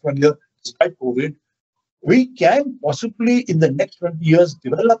in the last 1 year, despite COVID, we can possibly in the next 20 years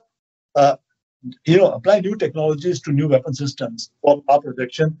develop, apply new technologies to new weapon systems for power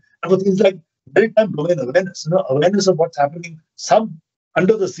projection and for things like maritime domain awareness, awareness of what's happening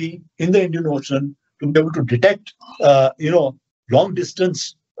under the sea in the Indian Ocean to be able to detect, long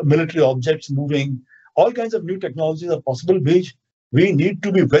distance military objects moving, All kinds of new technologies are possible, which we need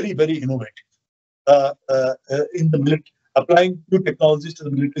to be very, very innovative in the military, applying new technologies to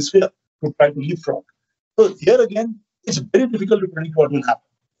the military sphere to try to leapfrog. So here again, it's very difficult to predict what will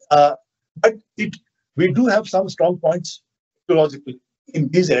happen. But we do have some strong points technologically in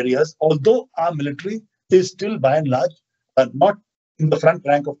these areas, although our military is still by and large not in the front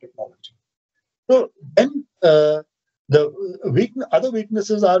rank of technology. So then the other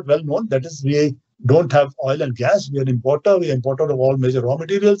weaknesses are well known. That is, we don't have oil and gas. We are an importer. We are importer of all major raw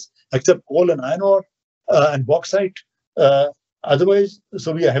materials except coal and iron ore and bauxite. Otherwise,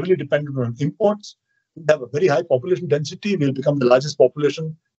 so we are heavily dependent on imports. We have a very high population density. We'll become the largest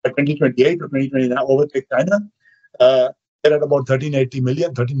population by 2028 or 2029, overtake China. They're at about 1380 million,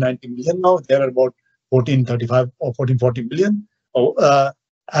 1390 million now. They're at about 1435 or 1440 million.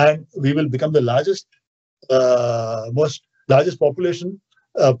 And we will become the largest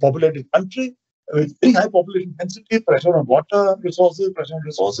populated country with very high population density, pressure on water resources,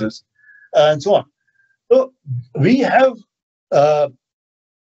 and so on. So we have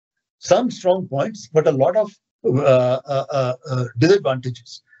some strong points, but a lot of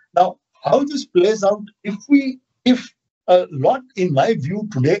disadvantages. Now, how this plays out, if a lot, in my view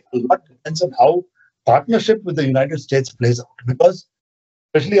today, a lot depends on how partnership with the United States plays out, because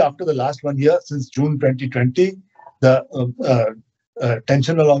especially after the last 1 year, since June 2020, the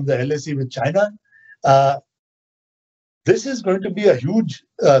tension along the LAC with China, this is going to be a huge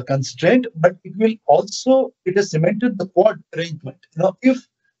constraint, but it has cemented the Quad arrangement. If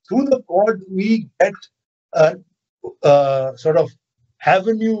through the Quad we get a sort of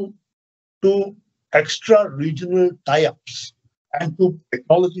avenue to extra regional tie-ups and to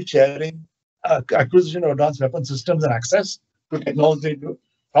technology sharing, acquisition of advanced weapon systems and access to technology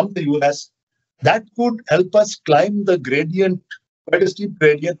from the US, that could help us climb the gradient, quite a steep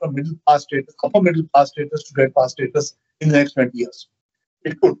gradient from middle class status, upper middle class status to great class status in the next 20 years.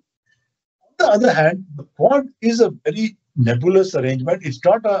 It could. On the other hand, the Quad is a very nebulous arrangement. It's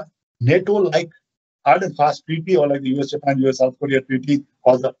not a NATO-like hard and fast treaty or like the US-Japan, US-South Korea treaty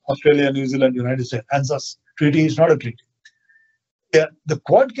or the Australia, New Zealand, United States ANZUS treaty. Is not a treaty. Yeah, the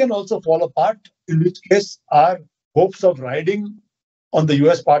Quad can also fall apart, in which case our hopes of riding on the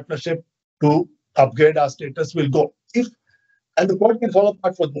US partnership to upgrade our status will go. And the Quad can fall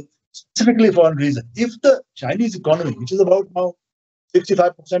apart specifically for one reason. If the Chinese economy, which is about now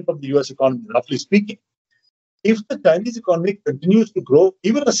 65% of the US economy, roughly speaking, if the Chinese economy continues to grow,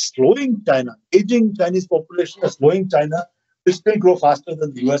 even a slowing China, aging Chinese population, a slowing China will still grow faster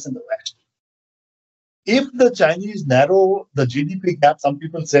than the US and the West. If the Chinese narrow the GDP gap, some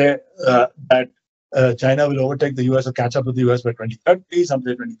people say that China will overtake the US or catch up with the US by 2030, some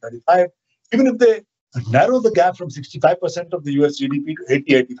say 2035. Even if they narrow the gap from 65% of the US GDP to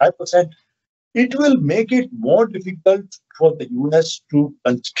 80-85%, it will make it more difficult for the US to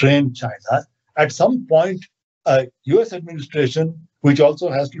constrain China. At some point, US administration, which also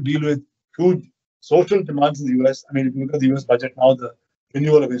has to deal with huge social demands in the US. I mean, if you look at the US budget now, the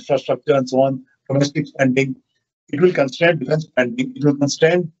renewal of infrastructure and so on, domestic spending, it will constrain defense spending. It will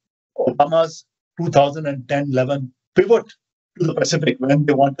constrain Obama's 2010-11 pivot to the Pacific, when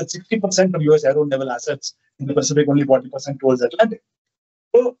they wanted 60% of US aero naval assets in the Pacific, only 40% towards Atlantic.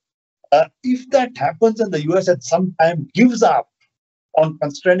 So, if that happens and the US at some time gives up on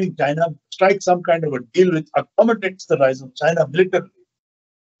constraining China, strikes some kind of a deal which accommodates the rise of China militarily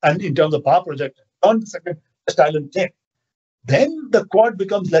and in terms of power projection on the second West Island chain, then the Quad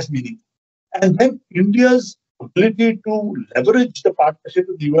becomes less meaningful. And then India's ability to leverage the partnership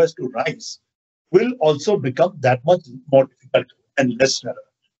with the US to rise will also become that much more difficult and less relevant.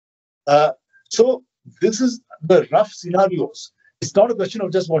 So this is the rough scenarios. It's not a question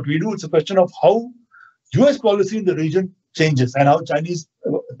of just what we do. It's a question of how US policy in the region changes and how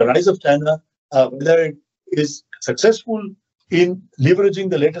the rise of China, whether it is successful in leveraging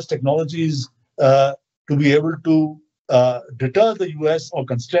the latest technologies to be able to deter the US or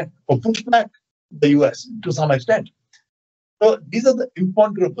constrain or push back the US to some extent. So these are the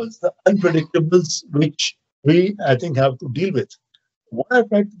imponderables, the unpredictables, which we, I think, have to deal with. What I've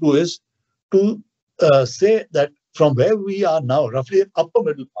tried to do is to say that from where we are now, roughly an upper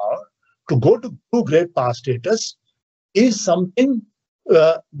middle power, to go to true great power status is something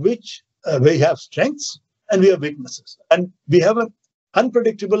which we have strengths and we have weaknesses. And we have an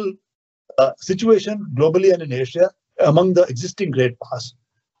unpredictable situation globally and in Asia among the existing great powers.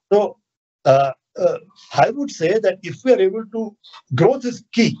 So I would say that if we are able to, growth is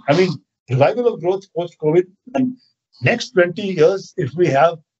key. I mean, revival of growth post-COVID, and next 20 years, if we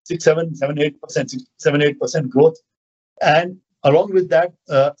have 8% growth, and along with that,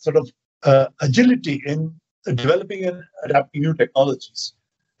 sort of agility in developing and adapting new technologies,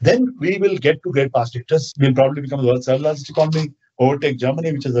 then we will get to great power status. We'll probably become the world's third largest economy, overtake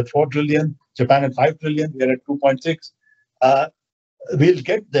Germany, which is at 4 trillion, Japan at 5 trillion, we're at 2.6. We'll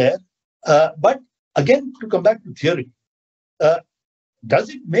get there. But again, to come back to theory, uh, does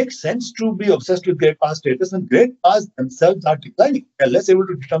it make sense to be obsessed with great power status when great powers themselves are declining? They're less able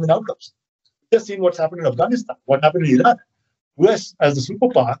to determine outcomes. We've just seen what's happened in Afghanistan, what happened in Iran. US, as the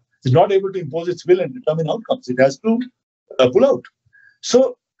superpower, is not able to impose its will and determine outcomes. It has to pull out.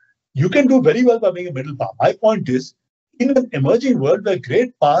 So you can do very well by being a middle power. My point is, in an emerging world where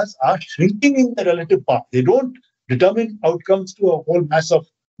great powers are shrinking in their relative power, they don't determine outcomes to a whole mass of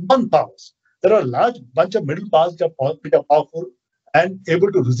non-powers. There are a large bunch of middle powers which are powerful and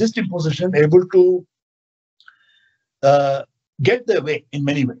able to resist imposition, able to get their way in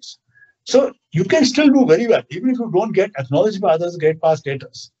many ways. So you can still do very well, even if you don't get acknowledged by others great power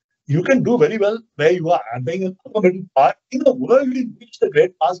status. You can do very well where you are, and being an upper middle power in a world in which the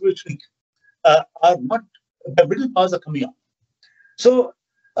great powers will shrink, are not, the middle powers are coming up. So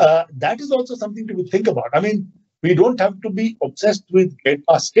that is also something to think about. I mean, we don't have to be obsessed with great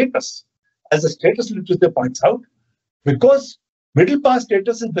power status, as the status literature points out, because middle power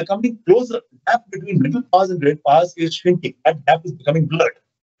status is becoming closer. The gap between middle powers and great powers is shrinking. That gap is becoming blurred.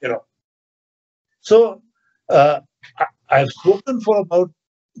 You know. So I've spoken for about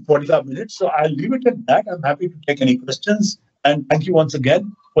 45 minutes, so I'll leave it at that. I'm happy to take any questions, and thank you once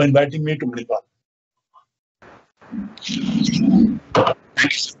again for inviting me to Manipal.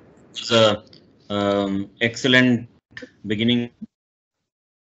 Thanks. It was an excellent beginning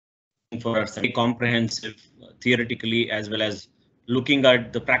for us, very comprehensive theoretically as well as looking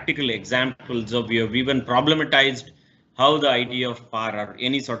at the practical examples of we have even problematized how the idea of power or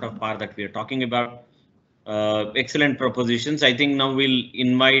any sort of power that we are talking about. Excellent propositions. I think now we'll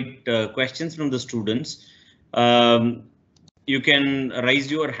invite questions from the students. You can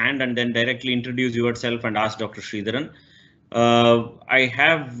raise your hand and then directly introduce yourself and ask Dr. Sridharan. I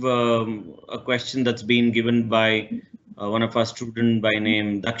have a question that's been given by one of our students by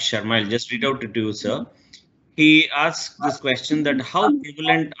name Daksh Sharma. I'll just read out it to you, sir. He asks this question that how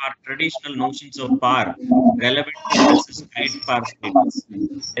prevalent are traditional notions of power relevant to assess great power status,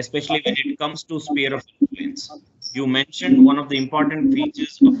 especially when it comes to sphere of influence. You mentioned one of the important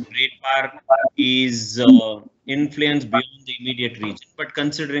features of great power is influence beyond the immediate region, but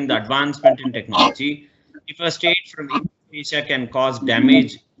considering the advancement in technology, if a state from East Asia can cause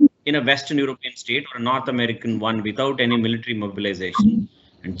damage in a Western European state or a North American one without any military mobilization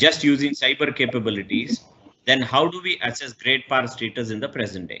and just using cyber capabilities, then how do we assess great power status in the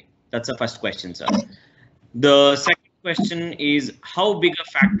present day? That's the first question, sir. The second question is how big a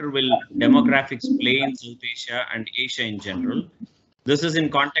factor will demographics play in South Asia and Asia in general? This is in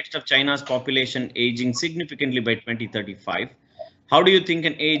context of China's population aging significantly by 2035. How do you think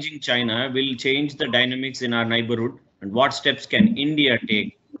an aging China will change the dynamics in our neighborhood, and what steps can India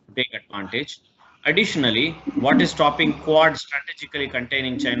take to take advantage? Additionally, what is stopping Quad strategically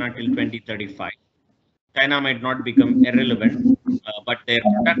containing China till 2035? China might not become irrelevant, but their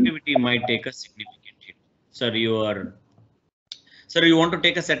productivity might take a significant hit. Sir, you want to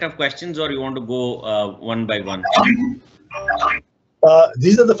take a set of questions or you want to go one by one?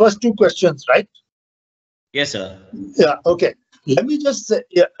 These are the first two questions, right? Yes, sir. Yeah, okay. Let me just say,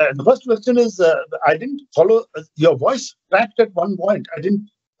 the first question is, I didn't follow, your voice cracked at one point. I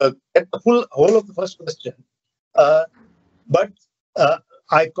didn't get the whole of the first question. But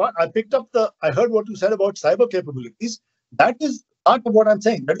I picked up I heard what you said about cyber capabilities. That is part of what I'm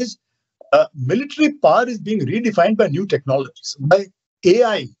saying. That is, military power is being redefined by new technologies, by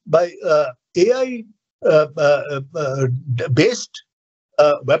AI, based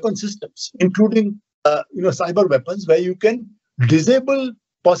weapon systems, including cyber weapons, where you can disable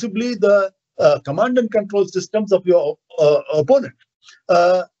possibly the command and control systems of your opponent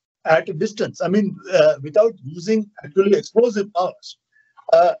at a distance. I mean, without using actually explosive powers.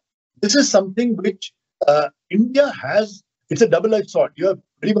 This is something which India has. It's a double-edged sword. You are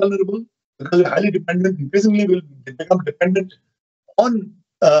very vulnerable because you're highly dependent. Increasingly, will become dependent on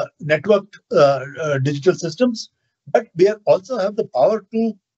networked digital systems. But we also have the power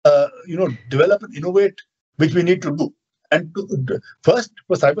to, develop and innovate, which we need to do. And first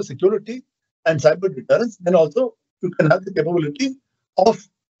for cyber security and cyber deterrence, then also you can have the capability of,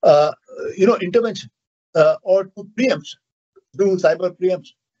 intervention or to preemption, through cyber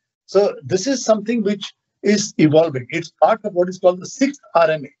preemption. So this is something which is evolving. It's part of what is called the sixth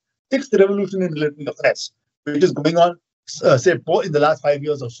RMA, sixth revolution in military affairs, which is going on, say, in the last 5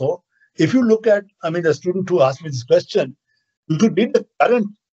 years or so. If you look at, the student who asked me this question, you could read the current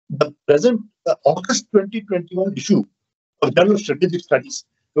the present August 2021 issue of Journal of Strategic Studies.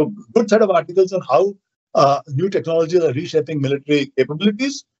 So, good set of articles on how new technologies are reshaping military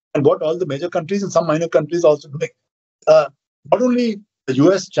capabilities and what all the major countries and some minor countries also doing. Not only the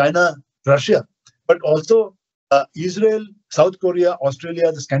US, China, Russia, but also Israel, South Korea,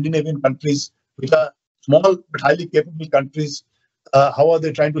 Australia, the Scandinavian countries, which are small but highly capable countries. How are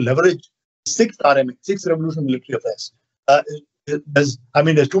they trying to leverage sixth RMA, sixth Revolution Military Affairs? There's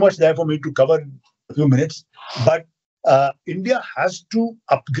too much there for me to cover in a few minutes, but India has to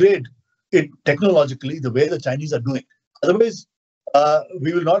upgrade it technologically the way the Chinese are doing. Otherwise,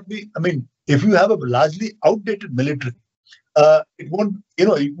 we will not be. If you have a largely outdated military, it won't.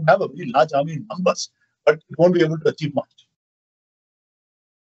 You can have a very large army in numbers, but it won't be able to achieve much.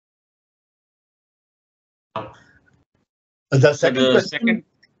 The second question.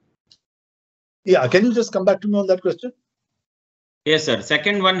 Yeah, can you just come back to me on that question? Yes, sir.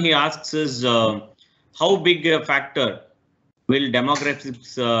 Second one he asks is how big a factor will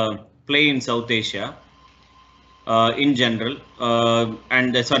demographics play in South Asia in general,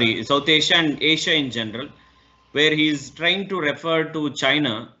 South Asia and Asia in general, where he is trying to refer to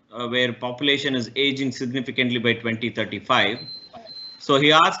China, where population is aging significantly by 2035. So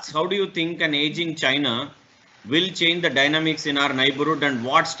he asks, how do you think an aging China will change the dynamics in our neighborhood, and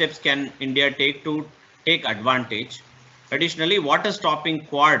what steps can India take to take advantage? Additionally, what is stopping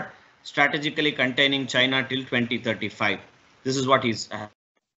Quad strategically containing China till 2035? This is what he's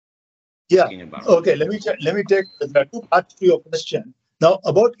talking about. Okay, let me take the two parts to your question. Now,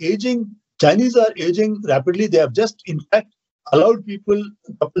 about aging, Chinese are aging rapidly. They have just, in fact, allowed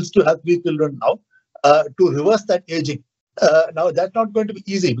couples to have 3 children now to reverse that aging. Now, that's not going to be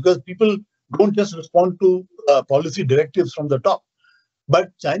easy because people don't just respond to policy directives from the top.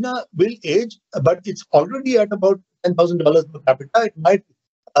 But China will age, but it's already at about $10,000 per capita. It might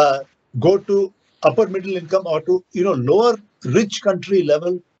go to upper middle income or to lower rich country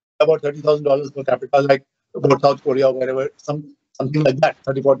level, about $30,000 per capita, like about South Korea or wherever, something like that,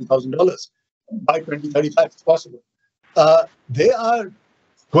 $30,000-$40,000 by 2035. It's possible. They are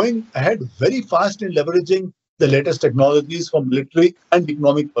going ahead very fast in leveraging the latest technologies for military and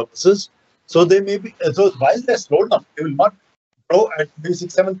economic purposes. So they may be. So while they slow down, they will not grow at maybe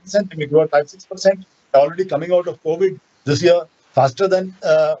 6-7%. They may grow at 5-6%. They're already coming out of COVID this year faster than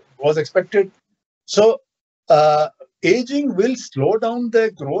was expected. So aging will slow down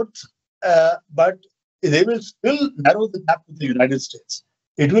their growth, but they will still narrow the gap with the United States.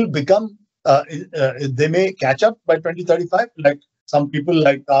 It will become. They may catch up by 2035, like some people,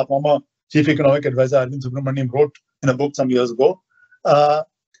 like our former Chief Economic Advisor Arvind Subramanian wrote in a book some years ago.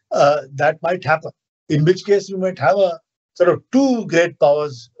 That might happen, in which case you might have a sort of two great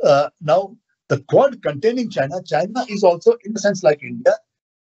powers. Now, the Quad containing China is also, in a sense, like India.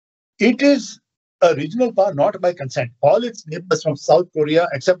 It is a regional power, not by consent. All its neighbors from South Korea,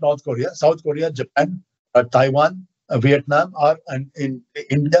 except North Korea, South Korea, Japan, Taiwan, Vietnam, are in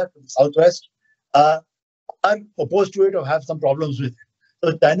India to the southwest, are opposed to it or have some problems with it.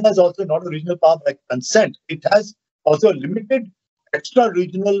 So China is also not a regional power by consent. It has also a limited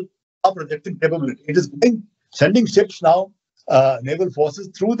extra-regional power projecting capability. It is sending ships now, naval forces,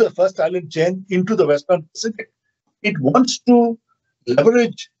 through the first island chain into the Western Pacific. It wants to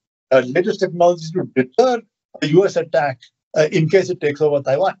leverage latest technologies to deter a US attack in case it takes over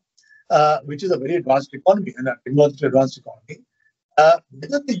Taiwan, which is a very advanced economy and a technologically advanced economy.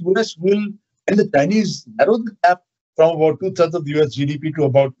 Whether the US will and the Chinese narrow the gap from about 2/3 of the US GDP to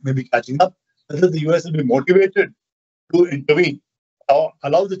about maybe catching up, whether the US will be motivated to intervene or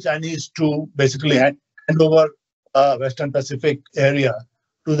allow the Chinese to basically hand over Western Pacific area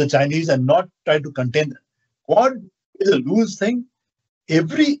to the Chinese and not try to contain them. Quad is a loose thing.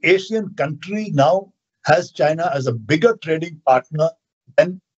 Every Asian country now has China as a bigger trading partner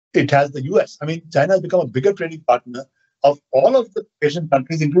than it has the US. I mean, China has become a bigger trading partner of all of the Asian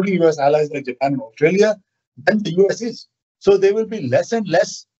countries, including US allies like Japan and Australia, than the US is. So they will be less and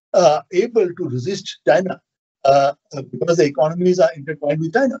less able to resist China because the economies are intertwined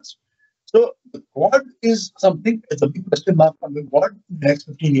with China's. So the Quad is something, it's a big question mark on the Quad in the next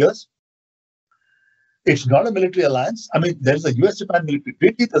 15 years. It's not a military alliance. I mean, there's a US-Japan military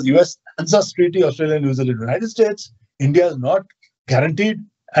treaty, there's a US-ANZUS treaty, Australia, New Zealand, United States. India is not guaranteed,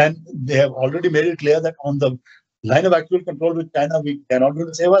 and they have already made it clear that on the line of actual control with China, they're not going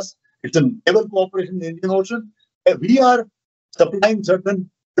to save us. It's a naval cooperation in the Indian Ocean. We are supplying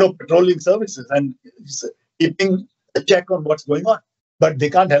certain patrolling services and keeping a check on what's going on, but they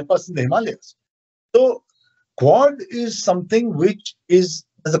can't help us in the Himalayas. So Quad is something which is,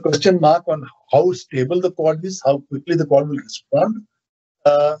 there's a question mark on how stable the Quad is, how quickly the Quad will respond.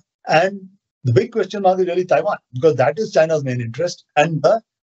 And the big question mark is really Taiwan, because that is China's main interest, and the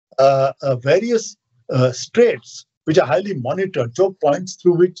various straits which are highly monitored, choke points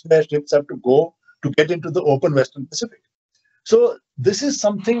through which their ships have to go to get into the open Western Pacific. So this is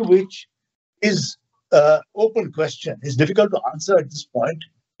something which is open question. It's difficult to answer at this point.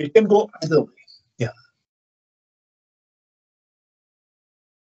 It can go either way. Yeah.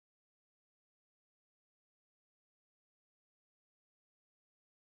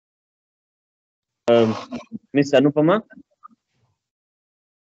 Miss Anupama?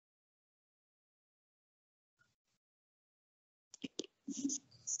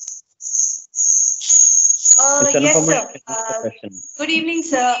 Yes, sir. Good evening,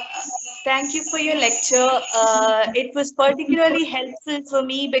 sir. Thank you for your lecture. It was particularly helpful for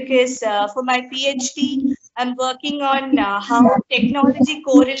me because for my PhD, I'm working on how technology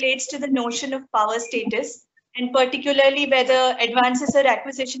correlates to the notion of power status, and particularly whether advances or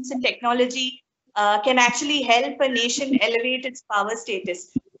acquisitions in technology can actually help a nation elevate its power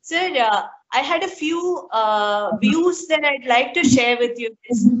status. Sir, I had a few views that I'd like to share with you.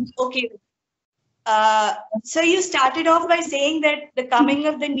 Okay. So you started off by saying that the coming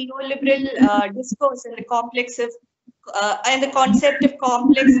of the neoliberal discourse and the complex of and the concept of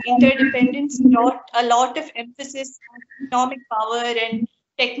complex interdependence brought a lot of emphasis on economic power and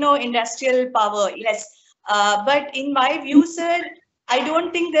techno-industrial power. Yes, but in my view, sir, I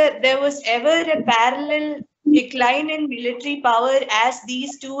don't think that there was ever a parallel decline in military power as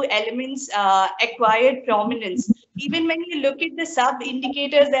these two elements acquired prominence. Even when you look at the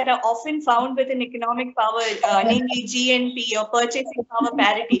sub-indicators that are often found within economic power, namely GNP or purchasing power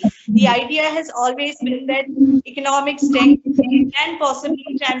parity, the idea has always been that economic strength can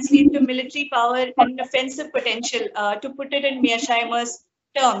possibly translate to military power and offensive potential, to put it in Mearsheimer's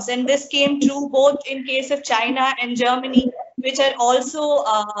terms. And this came true both in case of China and Germany, which are also,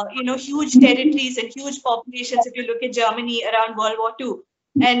 huge territories and huge populations. If you look at Germany around World War II.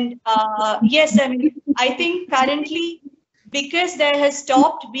 And yes, I mean, I think currently, because there has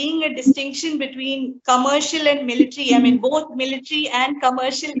stopped being a distinction between commercial and military, I mean, both military and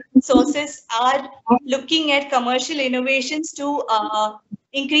commercial sources are looking at commercial innovations to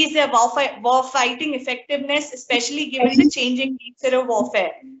increase their war fighting effectiveness, especially given the changing nature of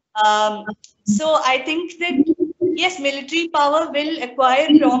warfare. So I think that, yes, military power will acquire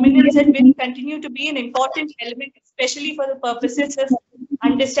prominence and will continue to be an important element, especially for the purposes of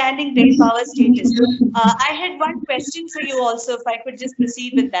understanding great power status. I had one question for you also, if I could just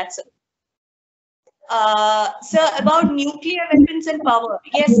proceed with that, sir. Sir, about nuclear weapons and power.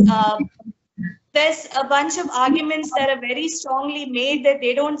 Yes, there's a bunch of arguments that are very strongly made that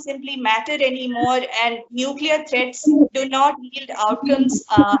they don't simply matter anymore, and nuclear threats do not yield outcomes,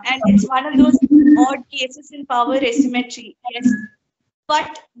 and it's one of those odd cases in power asymmetry. Yes,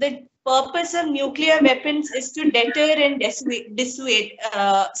 but the purpose of nuclear weapons is to deter and dissuade.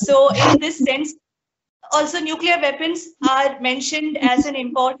 So in this sense, also nuclear weapons are mentioned as an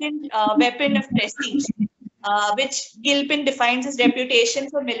important weapon of prestige, which Gilpin defines as reputation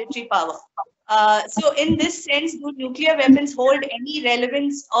for military power. So in this sense, do nuclear weapons hold any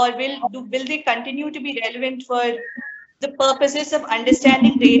relevance, or will they continue to be relevant for the purposes of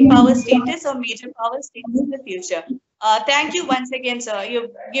understanding great power status or major power status in the future? Thank you once again, sir. You've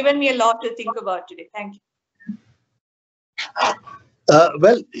given me a lot to think about today. Thank you.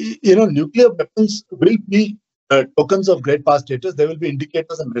 Well, nuclear weapons will be tokens of great power status. They will be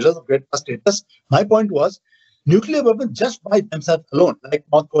indicators and measures of great power status. My point was, nuclear weapons just by themselves alone, like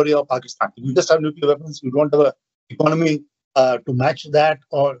North Korea or Pakistan, if you just have nuclear weapons, you don't have an economy to match that,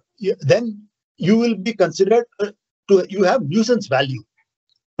 or then you will be considered you have nuisance value.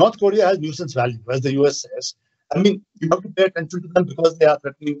 North Korea has nuisance value, as the US says. I mean, you have to pay attention to them because they are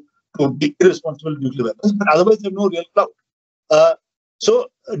threatening to be irresponsible nuclear weapons, but otherwise they have no real clout. So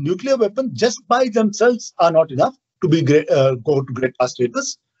nuclear weapons just by themselves are not enough to be go to great power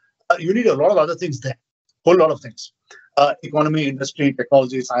status. You need a lot of other things there, whole lot of things, economy, industry,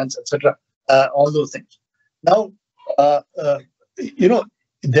 technology, science, etc. All those things. Now, there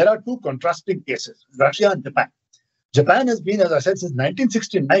are two contrasting cases: Russia and Japan. Japan has been, as I said, since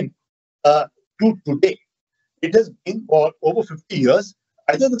 1969 to today. It has been for over 50 years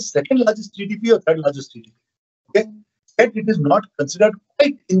either the second largest GDP or third largest GDP. Okay, yet it is not considered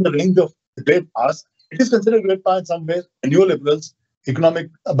quite in the range of the great powers. It is considered great power in some ways. Neoliberals, economic,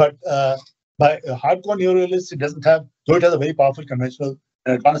 but by hardcore neoliberals, it doesn't have. Though it has a very powerful conventional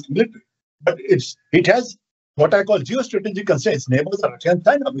and advanced military, but it has what I call geostrategic constraints. Neighbors are Russia and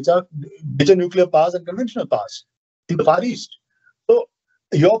China, which are major nuclear powers and conventional powers in the Far East. So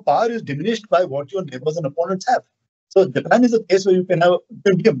your power is diminished by what your neighbors and opponents have. So Japan is a case where you can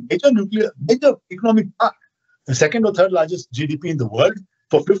be a major economic park, the second or third largest GDP in the world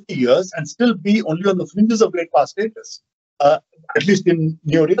for 50 years, and still be only on the fringes of great power status, at least in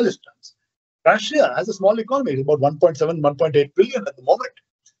neo-realist terms. Russia has a small economy, it's about 1.7, 1.8 billion at the moment,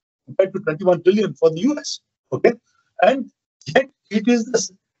 compared to 21 billion for the US. Okay, and yet it is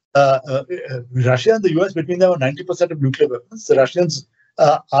this, Russia and the US, between them are 90% of nuclear weapons. The Russians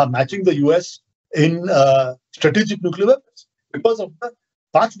are matching the US in strategic nuclear weapons because of the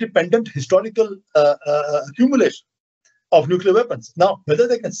past-dependent historical accumulation of nuclear weapons. Now, whether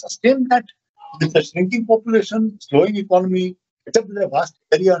they can sustain that with a shrinking population, slowing economy, except with their vast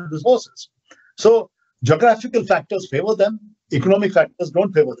area and resources. So, geographical factors favor them, economic factors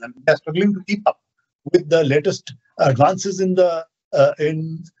don't favor them. They are struggling to keep up with the latest advances in the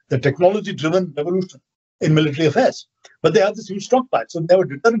technology-driven revolution in military affairs. But they have this huge stockpile, so they have a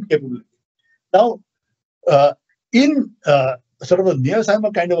deterrent capability. Now, in sort of a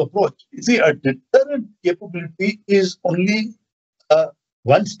near-cyber kind of approach, you see, a deterrent capability is only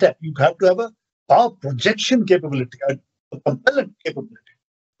one step. You have to have a power projection capability, a compellent capability.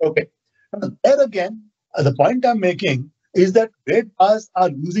 Okay. Now, there again, the point I'm making is that great powers are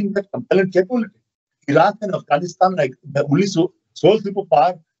using that compellent capability. Iraq and Afghanistan, like the only sole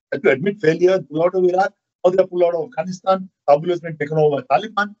superpower to admit failure, pull out of Iraq, or they pull out of Afghanistan. Kabul has been taken over by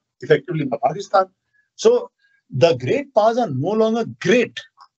Taliban, effectively by Pakistan. So the great powers are no longer great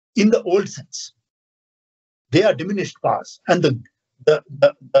in the old sense. They are diminished powers. And the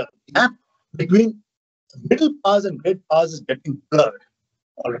gap between middle powers and great powers is getting blurred.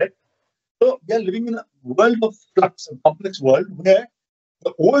 All right. So we are living in a world of flux, a complex world where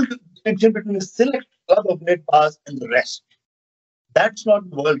the old tension between a select club of great powers and the rest. That's not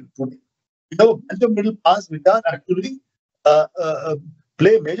the world today. We have a bunch of middle powers which are actually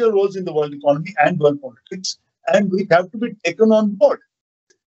play major roles in the world economy and world politics, and we have to be taken on board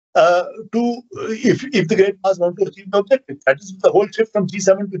if the great powers want to achieve the objective. That is the whole shift from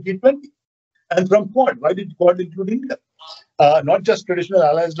G7 to G20 and from Quad. Why did Quad include India? Not just traditional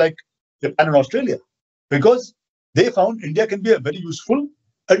allies like Japan and Australia, because they found India can be a very useful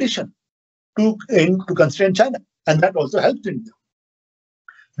addition to constrain China, and that also helps India.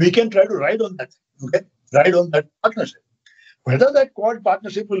 We can try to ride on that, okay? Ride on that partnership. Whether that Quad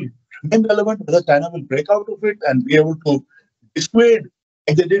partnership will remain relevant, whether China will break out of it and be able to dissuade,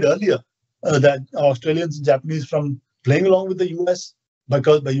 like they did earlier, that Australians and Japanese from playing along with the US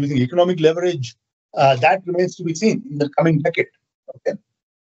because by using economic leverage, that remains to be seen in the coming decade. Okay.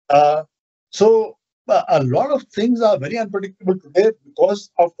 So a lot of things are very unpredictable today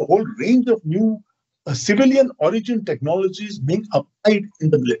because of the whole range of new civilian origin technologies being applied in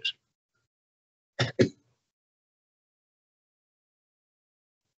the military.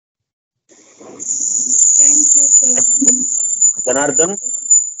 Thank you, sir. Janardhan,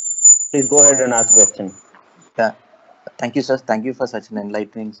 please go ahead and ask question. Yeah, thank you, sir. Thank you for such an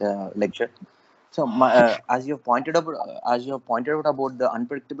enlightening lecture. So, as you pointed out about the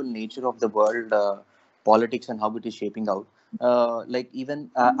unpredictable nature of the world politics and how it is shaping out,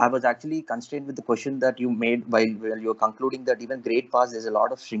 I was actually constrained with the question that you made while you were concluding that even great powers, there's a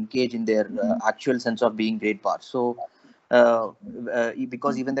lot of shrinkage in their actual sense of being great powers. So,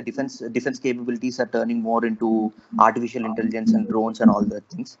 because even the defense capabilities are turning more into artificial intelligence and drones and all that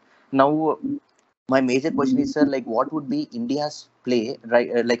things. Now, my major question is, sir, like what would be India's play,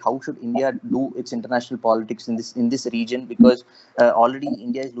 right? Like how should India do its international politics in this region? Because already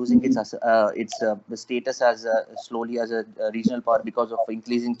India is losing its status as slowly as a regional power because of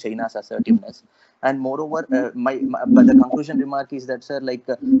increasing China's assertiveness. And moreover, but the conclusion remark is that, sir, like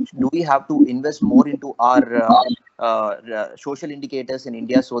do we have to invest more into our social indicators in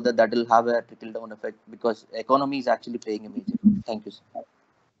India so that will have a trickle down effect, because economy is actually playing a major role. Thank you, sir.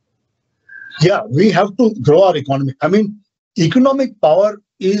 Yeah, we have to grow our economy. I mean, economic power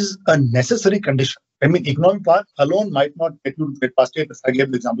is a necessary condition. I mean, economic power alone might not get you to great power status. I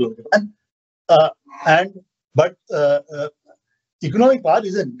gave the example of Japan. But economic power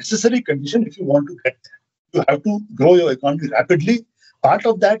is a necessary condition if you want to get there. You have to grow your economy rapidly. Part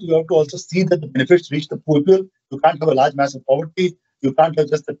of that, you have to also see that the benefits reach the poor people. You can't have a large mass of poverty. You can't have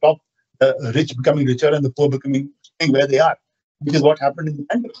just the rich becoming richer and the poor becoming where they are, which is what happened in the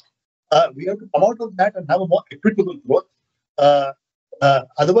pandemic. We have to come out of that and have a more equitable growth.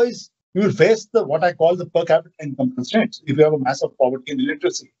 Otherwise, you will face what I call the per capita income constraints. If you have a mass of poverty and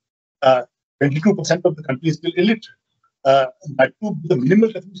illiteracy, 22% of the country is still illiterate. That too, the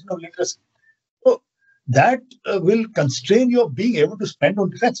minimal definition of literacy. So that will constrain your being able to spend on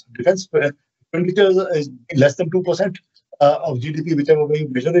defense. Defense expenditure is less than 2% of GDP, whichever way you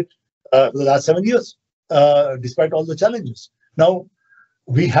measure it, for the last 7 years. despite all the challenges. Now,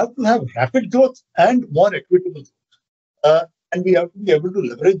 we have to have rapid growth and more equitable growth. And we have to be able to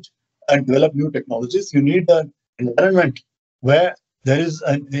leverage and develop new technologies. You need an environment where there is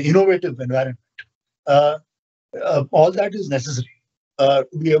an innovative environment. All that is necessary to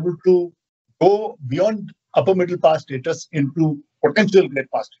be able to go beyond upper middle class status into potential great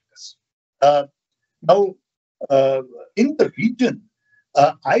class status. Now, in the region,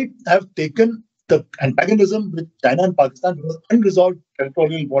 I have taken the antagonism with China and Pakistan because unresolved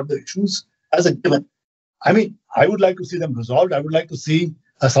territorial border issues as a given. I mean, I would like to see them resolved. I would like to see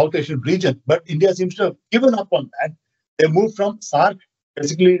a South Asian region, but India seems to have given up on that. They moved from SARC,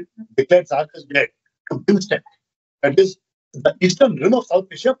 basically declared SARC as dead, to BIMSTEC. That is the eastern rim of South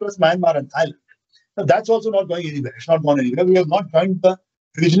Asia plus Myanmar and Thailand. Now, that's also not going anywhere. It's not gone anywhere. We have not joined the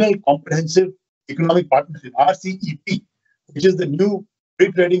Regional Comprehensive Economic Partnership, RCEP, which is the new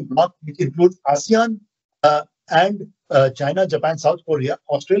free trading bloc, which includes ASEAN and China, Japan, South Korea,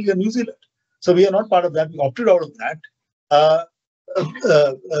 Australia, New Zealand. So we are not part of that. We opted out of that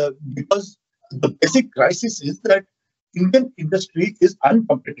because the basic crisis is that Indian industry is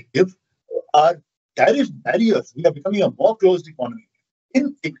uncompetitive. Our tariff barriers, we are becoming a more closed economy.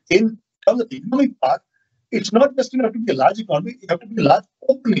 In terms of the economic part, it's not just enough to be a large economy, you have to be a large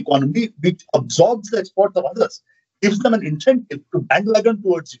open economy which absorbs the exports of others, gives them an incentive to bandwagon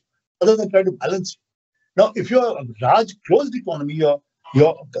towards you, other than try to balance you. Now, if you're a large closed economy, your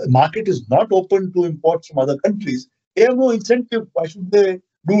market is not open to imports from other countries, they have no incentive. Why should they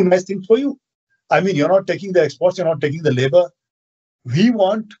do nice things for you? I mean, you're not taking the exports, you're not taking the labor.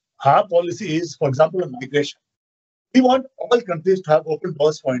 Our policy is, for example, on migration. We want all countries to have open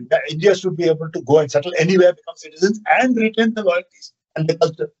doors for India. India should be able to go and settle anywhere, become citizens, and retain the loyalties and the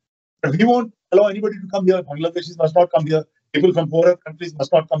culture. But we won't allow anybody to come here. Bangladeshis must not come here. People from poorer countries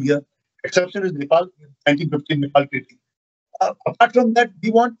must not come here. Exception is Nepal, 1915 Nepal Treaty. Apart from that,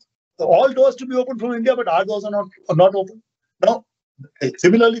 we want all doors to be open from India, but our doors are not open. Now,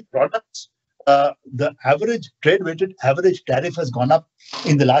 similarly, products, the average trade-weighted average tariff has gone up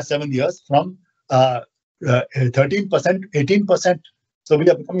in the last 7 years from 13%, 18%. So we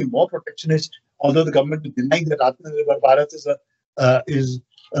are becoming more protectionist, although the government is denying that Atmanirbhar Bharat is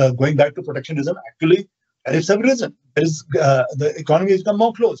going back to protectionism. Actually, tariffs have risen. The economy has become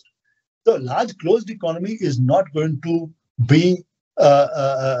more closed. So a large closed economy is not going to be,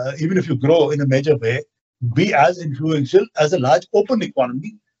 even if you grow in a major way, be as influential as a large open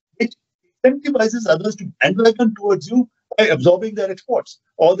economy, which incentivizes others to bandwagon towards you by absorbing their exports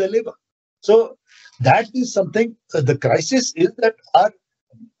or their labor. So that is something, the crisis is that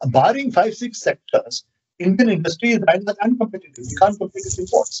barring 5-6 sectors, Indian industry is right now uncompetitive. We can't compete with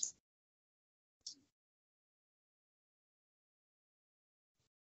imports.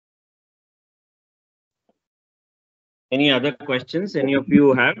 Any other questions any of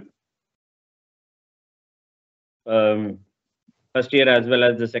you have? First year as well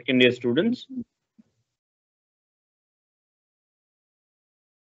as the second year students?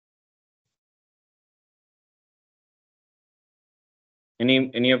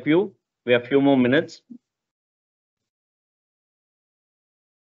 Any of you? We have a few more minutes.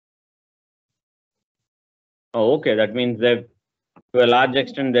 Oh, okay. That means that to a large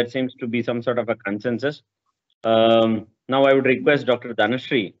extent there seems to be some sort of a consensus. Now I would request Dr.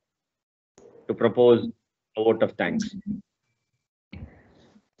 Dhanashree to propose a vote of thanks.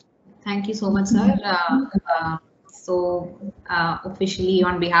 Thank you so much, sir. Officially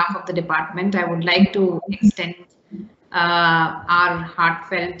on behalf of the department, I would like to extend our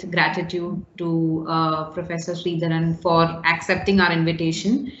heartfelt gratitude to Professor Sridharan for accepting our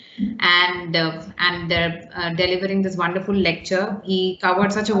invitation and delivering this wonderful lecture. He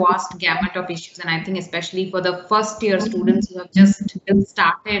covered such a vast gamut of issues, and I think especially for the first year students who have just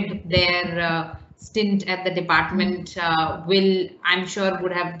started their stint at the department I'm sure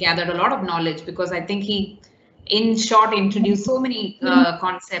would have gathered a lot of knowledge, because I think he, in short, introduced so many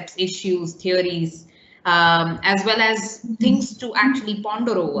concepts, issues, theories, as well as things to actually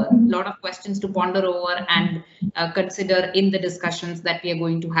ponder over, a lot of questions to ponder over and consider in the discussions that we are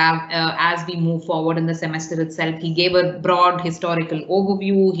going to have as we move forward in the semester itself. He gave a broad historical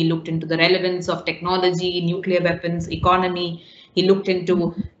overview. He looked into the relevance of technology, nuclear weapons, economy. He looked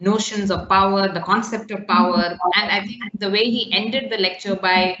into notions of power, the concept of power, and I think the way he ended the lecture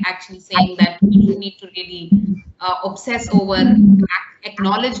by actually saying that we don't need to really obsess over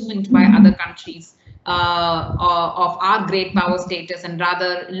acknowledgement by other countries of our great power status, and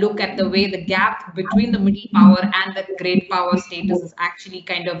rather look at the way the gap between the middle power and the great power status is actually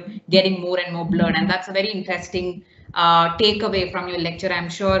kind of getting more and more blurred. And that's a very interesting takeaway from your lecture. I'm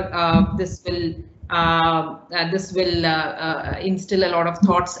sure this will this will instill a lot of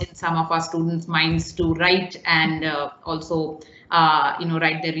thoughts in some of our students' minds to write and also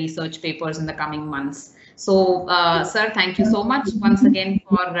write their research papers in the coming months. So, sir, thank you so much once again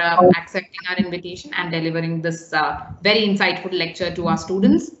for accepting our invitation and delivering this very insightful lecture to our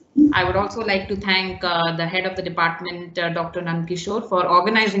students. I would also like to thank the head of the department, Dr. Nandkishore, for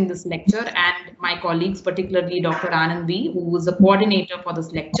organizing this lecture, and my colleagues, particularly Dr. Anand V, who is the coordinator for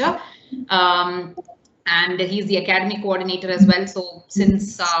this lecture. And he's the academic coordinator as well. So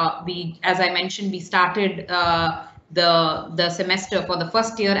since as I mentioned, we started the semester for the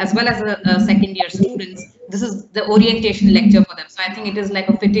first year as well as the second year students, this is the orientation lecture for them. So I think it is like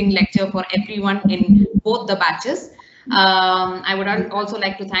a fitting lecture for everyone in both the batches. I would also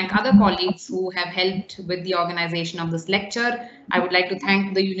like to thank other colleagues who have helped with the organization of this lecture. I would like to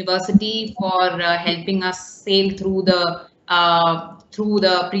thank the university for helping us sail through the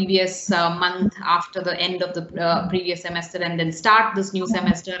previous month after the end of the previous semester, and then start this new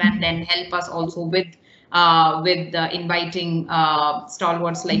semester, and then help us also with inviting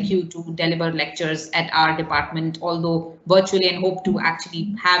stalwarts like you to deliver lectures at our department, although virtually, and hope to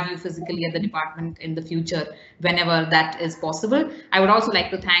actually have you physically at the department in the future whenever that is possible. I would also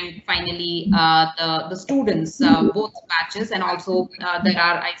like to thank finally the students, both batches, and also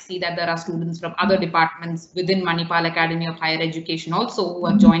I see that there are students from other departments within Manipal Academy of Higher Education also who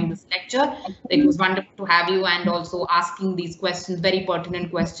have joined this lecture. It was wonderful to have you, and also asking these questions, very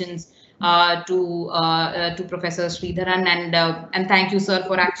pertinent questions, to Professor Sridharan, and thank you, sir,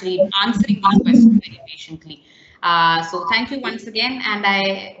 for actually answering these questions very patiently. So thank you once again, and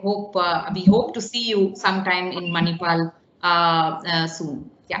I hope we hope to see you sometime in Manipal soon.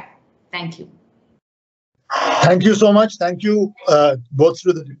 Yeah, thank you. Thank you so much. Thank you both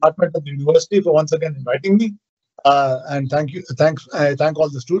to the department and the university for once again inviting me, and I thank all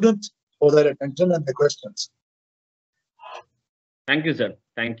the students for their attention and their questions. Thank you, sir.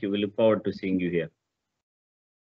 Thank you. We look forward to seeing you here.